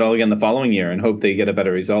 and they do it all again the following year and hope they get a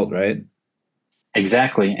better result, right?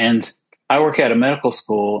 Exactly. And I work at a medical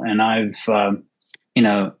school, and I've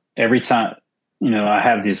every time I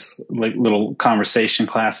have these like little conversation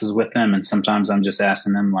classes with them, and sometimes I'm just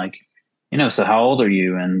asking them, like, so how old are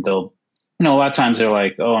you? And they'll a lot of times they're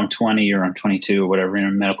like, oh, I'm 20 or I'm 22 or whatever,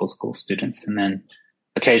 medical school students. And then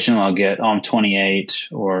occasionally I'll get, oh, I'm 28,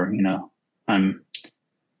 or I'm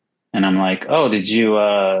like, oh, what did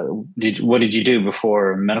you do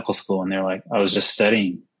before medical school? And they're like, I was just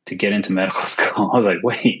studying to get into medical school. I was like,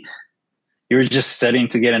 wait, you were just studying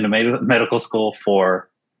to get into medical school for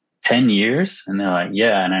 10 years? And they're like,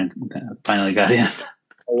 yeah. And I finally got in.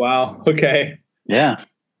 Oh, wow. Okay. Yeah.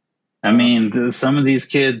 I mean, some of these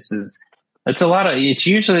kids, it's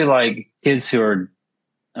usually like kids who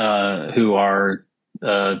are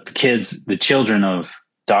the children of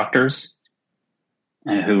doctors,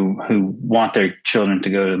 and who want their children to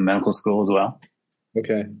go to medical school as well.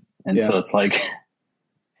 Okay. And so it's like,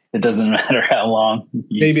 it doesn't matter how long.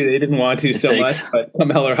 Maybe they didn't want to so much, but come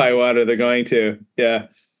hell or high water, they're going to. Yeah.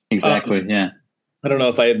 Exactly. Yeah. I don't know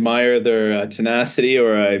if I admire their tenacity,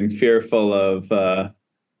 or I'm fearful of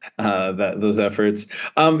those efforts.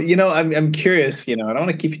 I'm curious. I don't want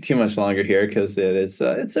to keep you too much longer here, because it's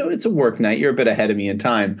a work night. You're a bit ahead of me in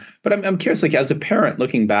time, but I'm curious. Like, as a parent,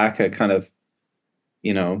 looking back at kind of,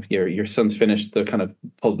 your son's finished the kind of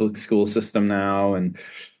public school system now, and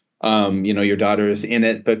your daughter's in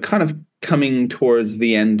it, but kind of coming towards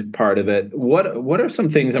the end part of it. What are some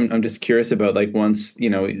things I'm just curious about? Like, once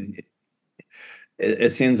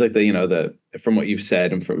it seems like from what you've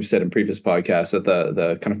said and from what we've said in previous podcasts, that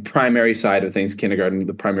the kind of primary side of things, kindergarten,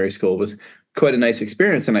 the primary school, was quite a nice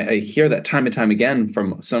experience. And I hear that time and time again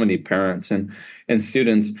from so many parents and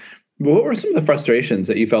students. What were some of the frustrations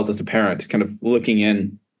that you felt as a parent, kind of looking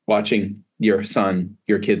in, watching your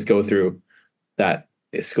kids go through that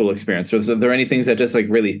school experience? Was there any things that just like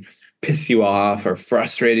really pissed you off or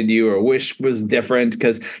frustrated you or wish was different?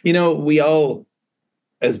 Because, we all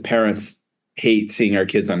as parents hate seeing our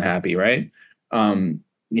kids unhappy, right? Unless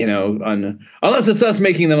it's us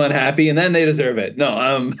making them unhappy, and then they deserve it.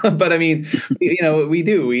 No, but I mean, we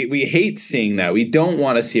do. We hate seeing that. We don't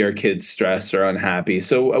want to see our kids stressed or unhappy.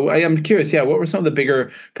 So I am curious. Yeah, what were some of the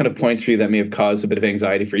bigger kind of points for you that may have caused a bit of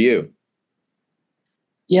anxiety for you?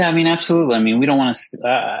 Yeah, I mean, absolutely. I mean, we don't want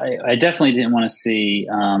to. I definitely didn't want to see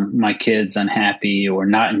my kids unhappy or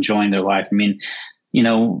not enjoying their life. I mean,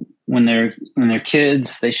 when they're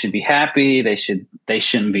kids, they should be happy. They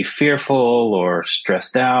shouldn't be fearful or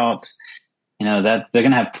stressed out. That they're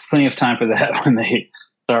going to have plenty of time for that when they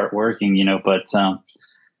start working.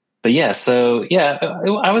 But yeah, so yeah,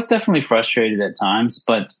 I was definitely frustrated at times,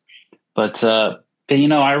 but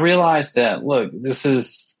I realized that, look, this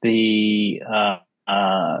is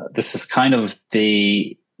kind of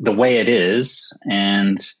the way it is,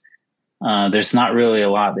 and there's not really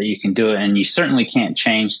a lot that you can do, and you certainly can't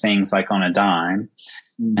change things like on a dime.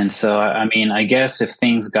 And so, I guess if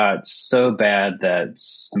things got so bad that,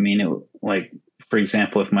 like, for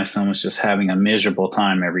example, if my son was just having a miserable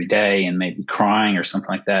time every day and maybe crying or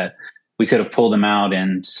something like that, we could have pulled him out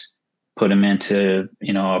and put him into,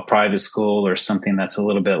 a private school or something that's a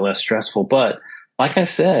little bit less stressful. But like I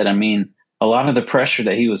said, a lot of the pressure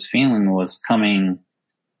that he was feeling was coming,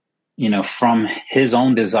 from his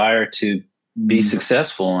own desire to be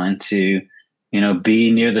successful and to,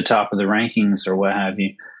 be near the top of the rankings or what have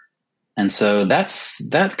you. And so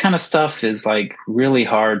that kind of stuff is like really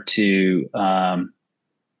hard to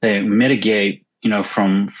mitigate,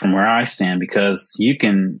 from where I stand, because you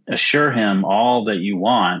can assure him all that you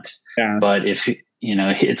want, but if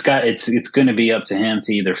it's going to be up to him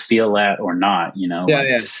to either feel that or not,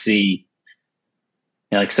 to see.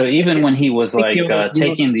 Like, so even when he was like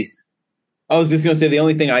taking these. I was just going to say, the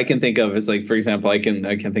only thing I can think of is, like, for example, I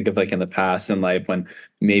can think of, like, in the past in life when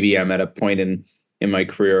maybe I'm at a point in my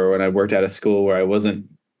career, or when I worked at a school where I wasn't,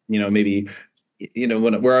 maybe,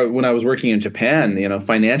 when I was working in Japan,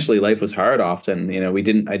 financially life was hard often. I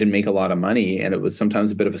didn't make a lot of money, and it was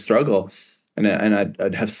sometimes a bit of a struggle, and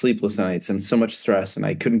I'd have sleepless nights and so much stress, and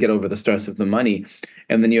I couldn't get over the stress of the money.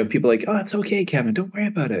 And then you have people like, oh, it's okay, Kevin, don't worry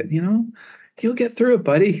about it. You'll get through it,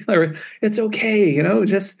 buddy. Or it's okay,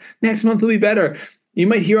 just next month will be better. You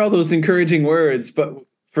might hear all those encouraging words, but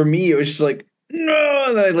for me, it was just like, no.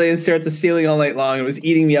 And then I'd lay and stare at the ceiling all night long. It was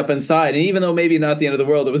eating me up inside. And even though maybe not the end of the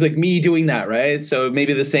world, it was like me doing that, right? So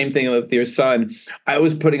maybe the same thing with your son. I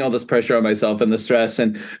was putting all this pressure on myself and the stress.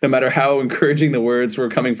 And no matter how encouraging the words were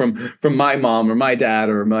coming from my mom or my dad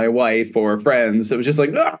or my wife or friends, it was just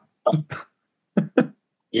like, ah.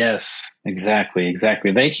 Yes, exactly.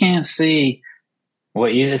 They can't see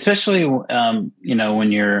what you, especially,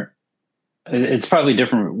 when you're, it's probably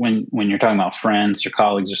different when you're talking about friends or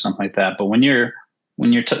colleagues or something like that. But when you're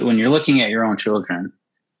looking at your own children,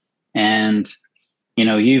 and,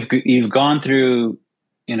 you've gone through,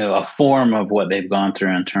 a form of what they've gone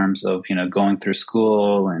through in terms of, going through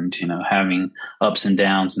school and, having ups and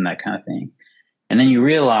downs and that kind of thing. And then you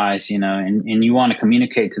realize, and you want to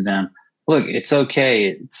communicate to them, look, it's okay.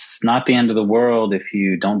 It's not the end of the world if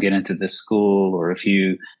you don't get into this school, or if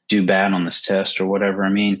you do bad on this test or whatever.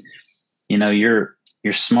 You're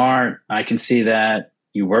smart. I can see that.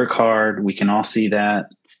 You work hard. We can all see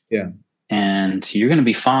that. Yeah. And you're going to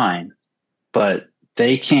be fine. But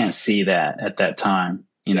they can't see that at that time,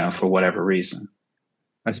 for whatever reason.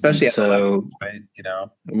 Especially right?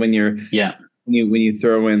 When you're, when you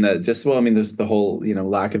throw in that, just, there's the whole,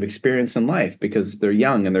 lack of experience in life because they're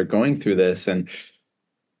young and they're going through this, and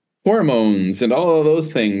hormones and all of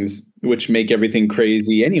those things, which make everything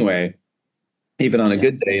crazy anyway, even on a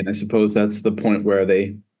good day. And I suppose that's the point where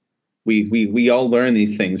we all learn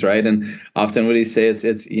these things, right? And often, what do you say? It's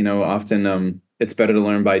often it's better to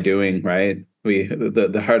learn by doing, right?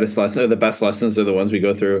 The hardest lesson, or the best lessons, are the ones we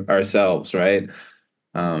go through ourselves, right?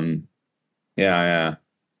 Yeah.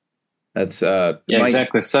 That's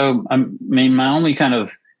exactly. So my only kind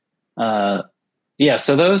of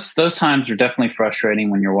so those times are definitely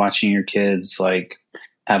frustrating when you're watching your kids like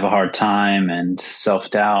have a hard time and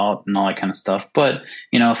self-doubt and all that kind of stuff. But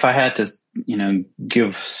if I had to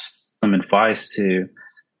give some advice to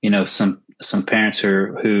some parents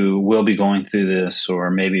who will be going through this,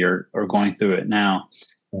 or maybe are going through it now,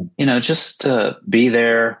 just be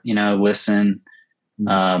there, listen.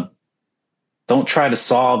 Don't try to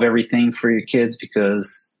solve everything for your kids,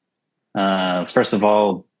 because first of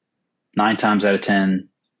all, 9 times out of 10,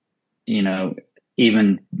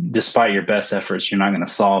 even despite your best efforts, you're not going to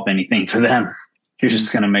solve anything for them. You're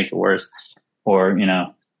just going to make it worse. Or,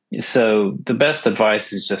 so the best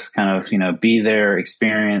advice is just kind of, be there,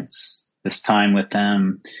 experience this time with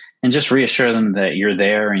them, and just reassure them that you're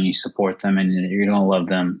there and you support them and you're going to love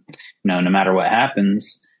them, no matter what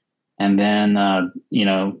happens. And then,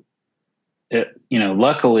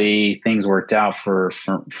 luckily things worked out for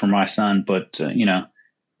my son, but,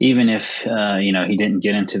 even if, he didn't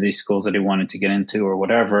get into these schools that he wanted to get into or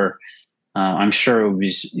whatever, I'm sure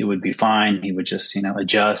it would be fine. He would just,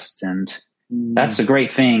 adjust. And that's a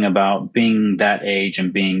great thing about being that age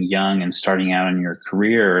and being young and starting out in your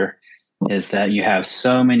career, is that you have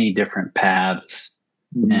so many different paths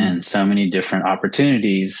and so many different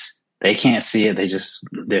opportunities. They can't see it.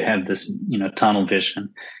 They have this, tunnel vision.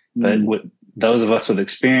 But with those of us with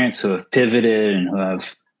experience who have pivoted and who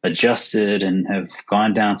have adjusted and have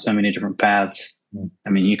gone down so many different paths, I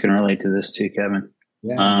mean, you can relate to this too, Kevin.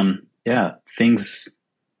 Yeah.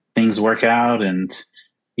 Things work out, and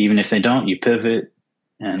even if they don't, you pivot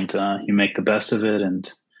and you make the best of it.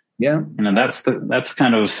 And that's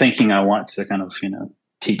kind of thinking I want to kind of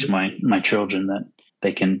teach my children, that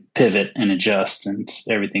they can pivot and adjust, and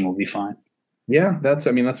everything will be fine. Yeah, that's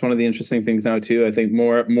one of the interesting things now too. I think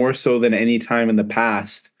more so than any time in the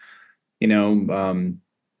past, some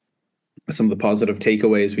of the positive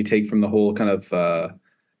takeaways we take from the whole kind of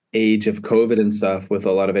age of COVID and stuff with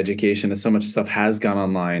a lot of education is so much stuff has gone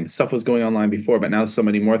online. Stuff was going online before, but now so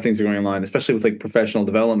many more things are going online, especially with like professional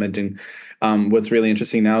development. And what's really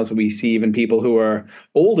interesting now is we see even people who are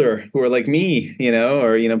older, who are like me,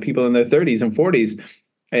 or, people in their 30s and 40s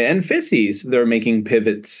and 50s, they're making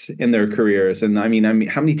pivots in their careers. And I mean,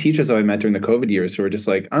 how many teachers have I met during the COVID years who are just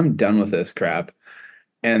like, I'm done with this crap.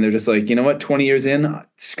 And they're just like, you know what, 20 years in,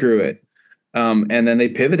 screw it. And then they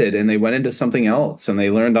pivoted and they went into something else, and they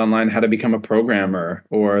learned online how to become a programmer,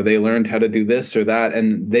 or they learned how to do this or that,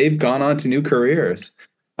 and they've gone on to new careers.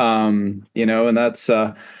 And that's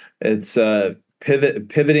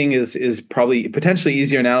pivoting is probably potentially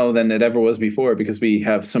easier now than it ever was before, because we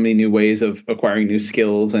have so many new ways of acquiring new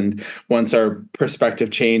skills. And once our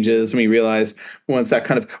perspective changes and we realize once that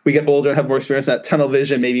kind of, we get older and have more experience, that tunnel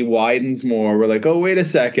vision maybe widens more. We're like, oh, wait a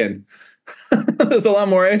second. There's a lot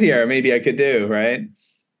more in here maybe I could do, right?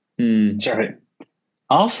 That's right.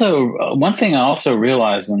 Also, one thing I also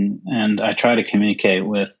realize, and I try to communicate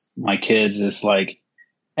with my kids, is like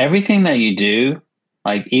everything that you do,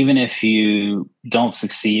 like even if you don't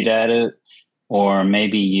succeed at it, or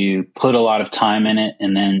maybe you put a lot of time in it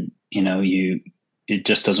and then, it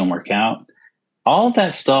just doesn't work out. All of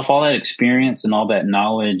that stuff, all that experience and all that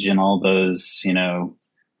knowledge and all those,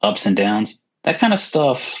 ups and downs, that kind of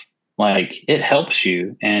stuff, like it helps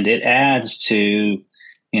you and it adds to,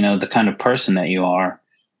 the kind of person that you are.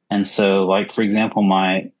 And so, like, for example,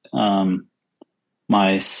 my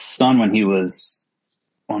son, when he was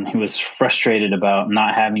frustrated about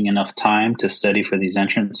not having enough time to study for these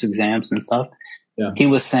entrance exams and stuff, he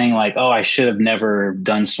was saying like, oh, I should have never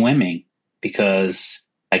done swimming because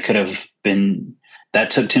I could have that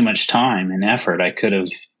took too much time and effort. I could have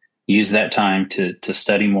used that time to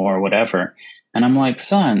study more or whatever. And I'm like,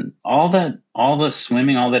 son, all the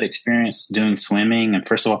swimming, all that experience doing swimming. And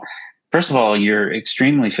first of all, you're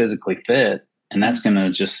extremely physically fit, and that's going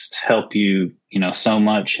to just help you, so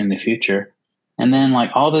much in the future. And then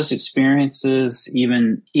like all those experiences,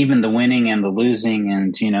 even the winning and the losing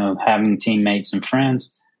and, having teammates and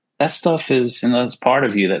friends, that stuff is, that's part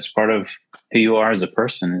of you. That's part of who you are as a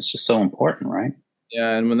person. It's just so important, right?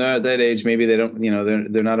 Yeah, and when they're at that age, maybe they don't,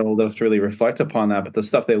 they're not old enough to really reflect upon that. But the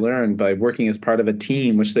stuff they learn by working as part of a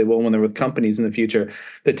team, which they will when they're with companies in the future,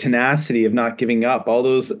 the tenacity of not giving up, all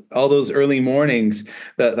those early mornings,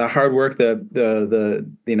 the hard work, the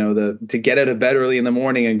to get out of bed early in the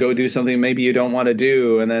morning and go do something maybe you don't want to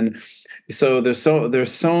do, and then. So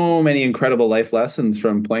there's so many incredible life lessons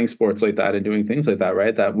from playing sports like that and doing things like that,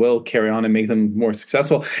 right? That will carry on and make them more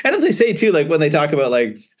successful. And as I say too, like when they talk about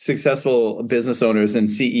like successful business owners and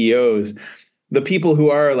CEOs, the people who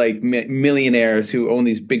are like millionaires who own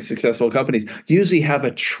these big successful companies usually have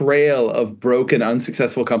a trail of broken,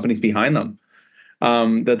 unsuccessful companies behind them.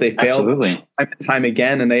 That they failed time and time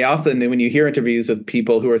again. And they often, when you hear interviews with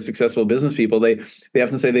people who are successful business people, they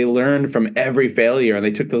often say they learned from every failure and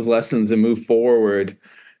they took those lessons and moved forward,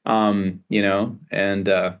 and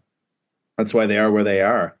that's why they are where they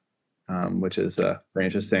are, which is very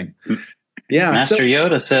interesting. Yeah. Master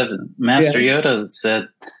Yoda said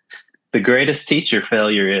the greatest teacher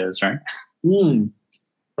failure is, right?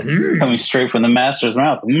 Coming straight from the master's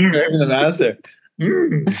mouth. Straight from the master.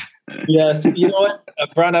 Yes, you know what,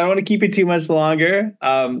 Brian, I don't want to keep you too much longer.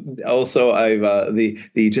 Also, I've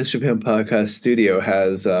the Just Japan podcast studio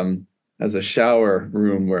has a shower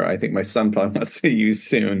room where I think my son probably wants to use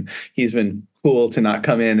soon. He's been cool to not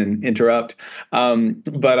come in and interrupt.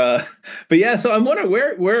 But yeah, so I'm wondering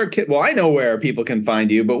well, I know where people can find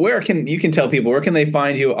you, but where can tell people, where can they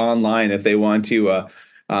find you online if they want to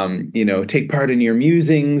take part in your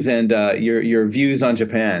musings and your views on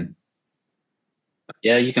Japan?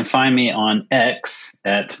 Yeah, you can find me on X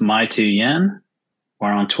at My2Yen, or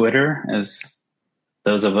on Twitter, as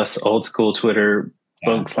those of us old school Twitter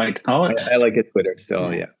folks like to call it. I like it, Twitter.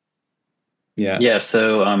 So yeah. Yeah.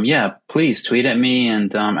 So, please tweet at me.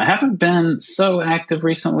 And I haven't been so active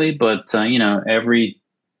recently, but every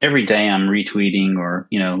day I'm retweeting or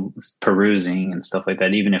perusing and stuff like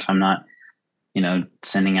that. Even if I'm not,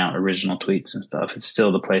 sending out original tweets and stuff, it's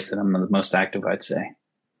still the place that I'm the most active, I'd say.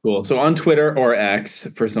 Cool. So on Twitter or X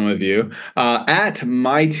for some of you, at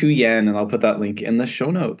my2yen, and I'll put that link in the show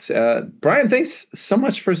notes. Brian, thanks so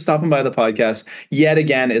much for stopping by the podcast. Yet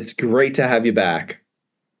again, it's great to have you back.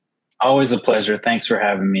 Always a pleasure. Thanks for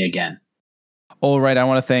having me again. All right. I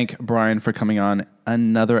want to thank Brian for coming on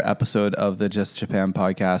another episode of the Just Japan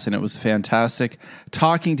podcast. And it was fantastic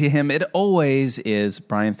talking to him. It always is.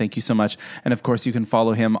 Brian, thank you so much. And of course, you can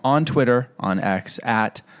follow him on Twitter, on X,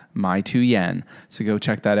 at my2yen. So go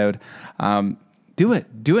check that out. Do it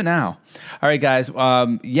now. All right, guys.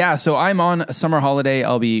 So I'm on a summer holiday.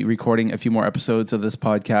 I'll be recording a few more episodes of this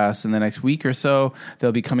podcast in the next week or so.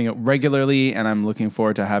 They'll be coming out regularly, and I'm looking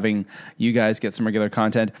forward to having you guys get some regular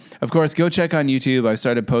content. Of course, go check on YouTube. I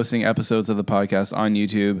started posting episodes of the podcast on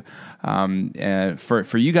YouTube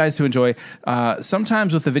for you guys to enjoy.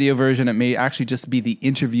 Sometimes with the video version, it may actually just be the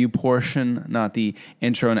interview portion, not the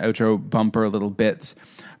intro and outro bumper little bits.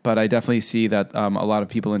 But I definitely see that a lot of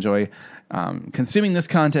people enjoy consuming this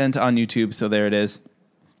content on YouTube. So there it is.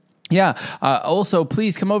 Yeah. Also,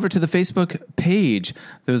 please come over to the Facebook page.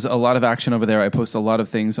 There's a lot of action over there. I post a lot of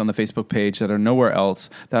things on the Facebook page that are nowhere else.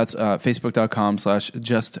 That's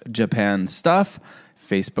facebook.com/justjapanstuff.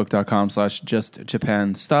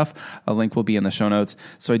 Facebook.com/justjapanstuff. A link will be in the show notes.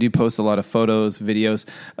 So I do post a lot of photos, videos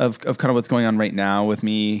of kind of what's going on right now with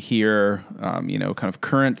me here, kind of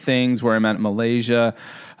current things where I'm at in Malaysia,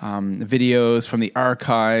 videos from the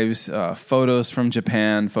archives, photos from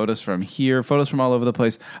Japan, photos from here, photos from all over the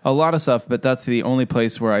place, a lot of stuff, but that's the only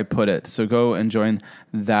place where I put it. So go and join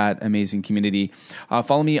that amazing community.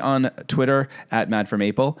 Follow me on Twitter at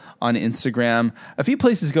MadForMaple, on Instagram. A few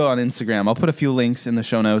places to go on Instagram. I'll put a few links in the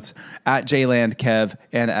show notes at JLandKev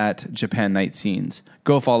and at Japan Night Scenes.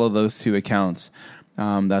 Go follow those two accounts.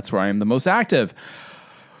 That's where I am the most active.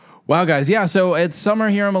 Wow, guys. Yeah, so it's summer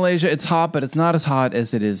here in Malaysia. It's hot, but it's not as hot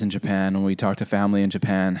as it is in Japan. When we talk to family in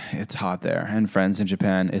Japan, it's hot there. And friends in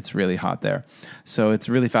Japan, it's really hot there. So it's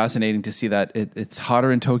really fascinating to see that it's hotter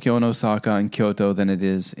in Tokyo and Osaka and Kyoto than it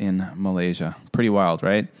is in Malaysia. Pretty wild,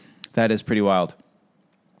 right? That is pretty wild.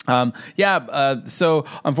 So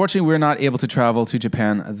unfortunately, we're not able to travel to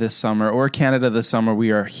Japan this summer or Canada this summer.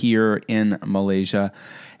 We are here in Malaysia.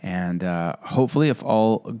 And hopefully, if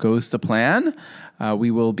all goes to plan, we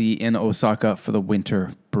will be in Osaka for the winter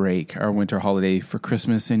break, our winter holiday for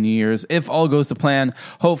Christmas and New Year's. If all goes to plan,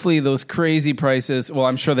 hopefully those crazy prices, well,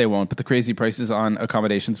 I'm sure they won't, but the crazy prices on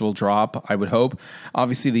accommodations will drop, I would hope.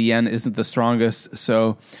 Obviously, the yen isn't the strongest,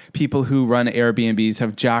 so people who run Airbnbs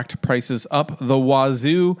have jacked prices up the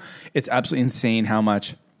wazoo. It's absolutely insane how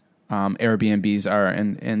much Airbnbs are.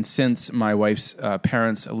 And since my wife's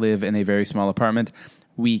parents live in a very small apartment,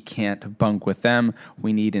 we can't bunk with them.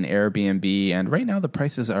 We need an Airbnb. And right now the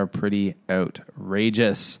prices are pretty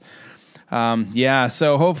outrageous.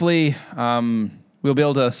 So hopefully we'll be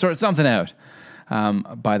able to sort something out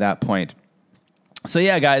by that point. So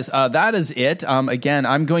yeah, guys, that is it. Again,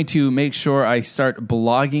 I'm going to make sure I start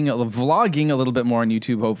vlogging a little bit more on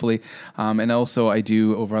YouTube, hopefully. And also I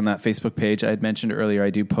do over on that Facebook page I had mentioned earlier,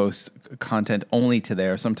 I do post content only to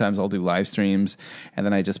there. Sometimes I'll do live streams and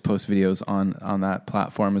then I just post videos on that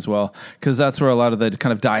platform as well, because that's where a lot of the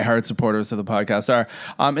kind of diehard supporters of the podcast are.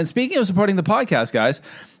 And speaking of supporting the podcast, guys,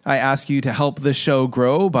 I ask you to help the show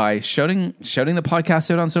grow by shouting the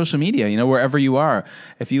podcast out on social media, wherever you are.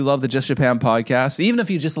 If you love the Just Japan podcast, even if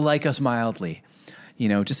you just like us mildly,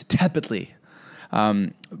 just tepidly,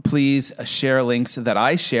 please share links that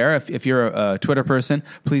I share. If you're a Twitter person,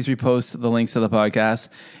 please repost the links to the podcast.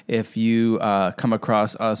 If you come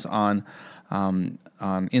across us on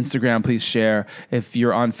Instagram, please share. If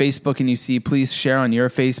you're on Facebook and you see, please share on your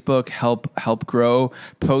Facebook. Help grow.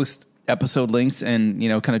 Post episode links and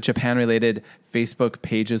kind of Japan related Facebook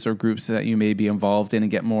pages or groups that you may be involved in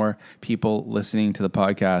and get more people listening to the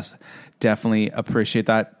podcast. Definitely appreciate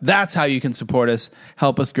that. That's how you can support us,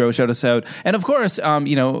 help us grow, shout us out, and of course,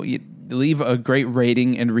 leave a great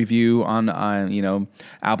rating and review on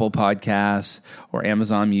Apple Podcasts or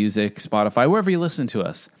Amazon Music, Spotify, wherever you listen to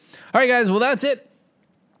us. All right, guys. Well, that's it.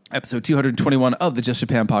 Episode 221 of the Just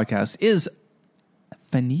Japan podcast is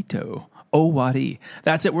finito. Owari.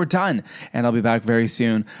 That's it. We're done. And I'll be back very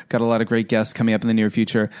soon. Got a lot of great guests coming up in the near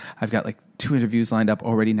future. I've got like 2 interviews lined up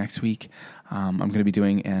already next week. I'm going to be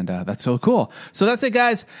doing, and that's so cool. So that's it,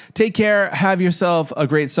 guys. Take care. Have yourself a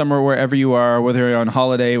great summer wherever you are, whether you're on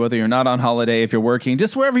holiday, whether you're not on holiday, if you're working,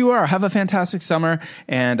 just wherever you are. Have a fantastic summer,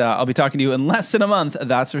 and I'll be talking to you in less than a month,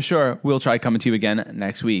 that's for sure. We'll try coming to you again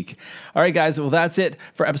next week. All right, guys. Well, that's it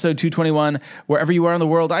for episode 221. Wherever you are in the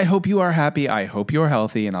world, I hope you are happy. I hope you are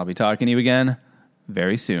healthy, and I'll be talking to you again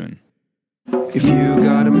very soon. If you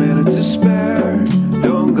got a minute to spare,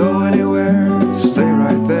 don't go anywhere, stay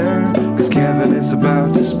right there, 'cause Kevin is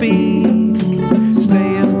about to speak.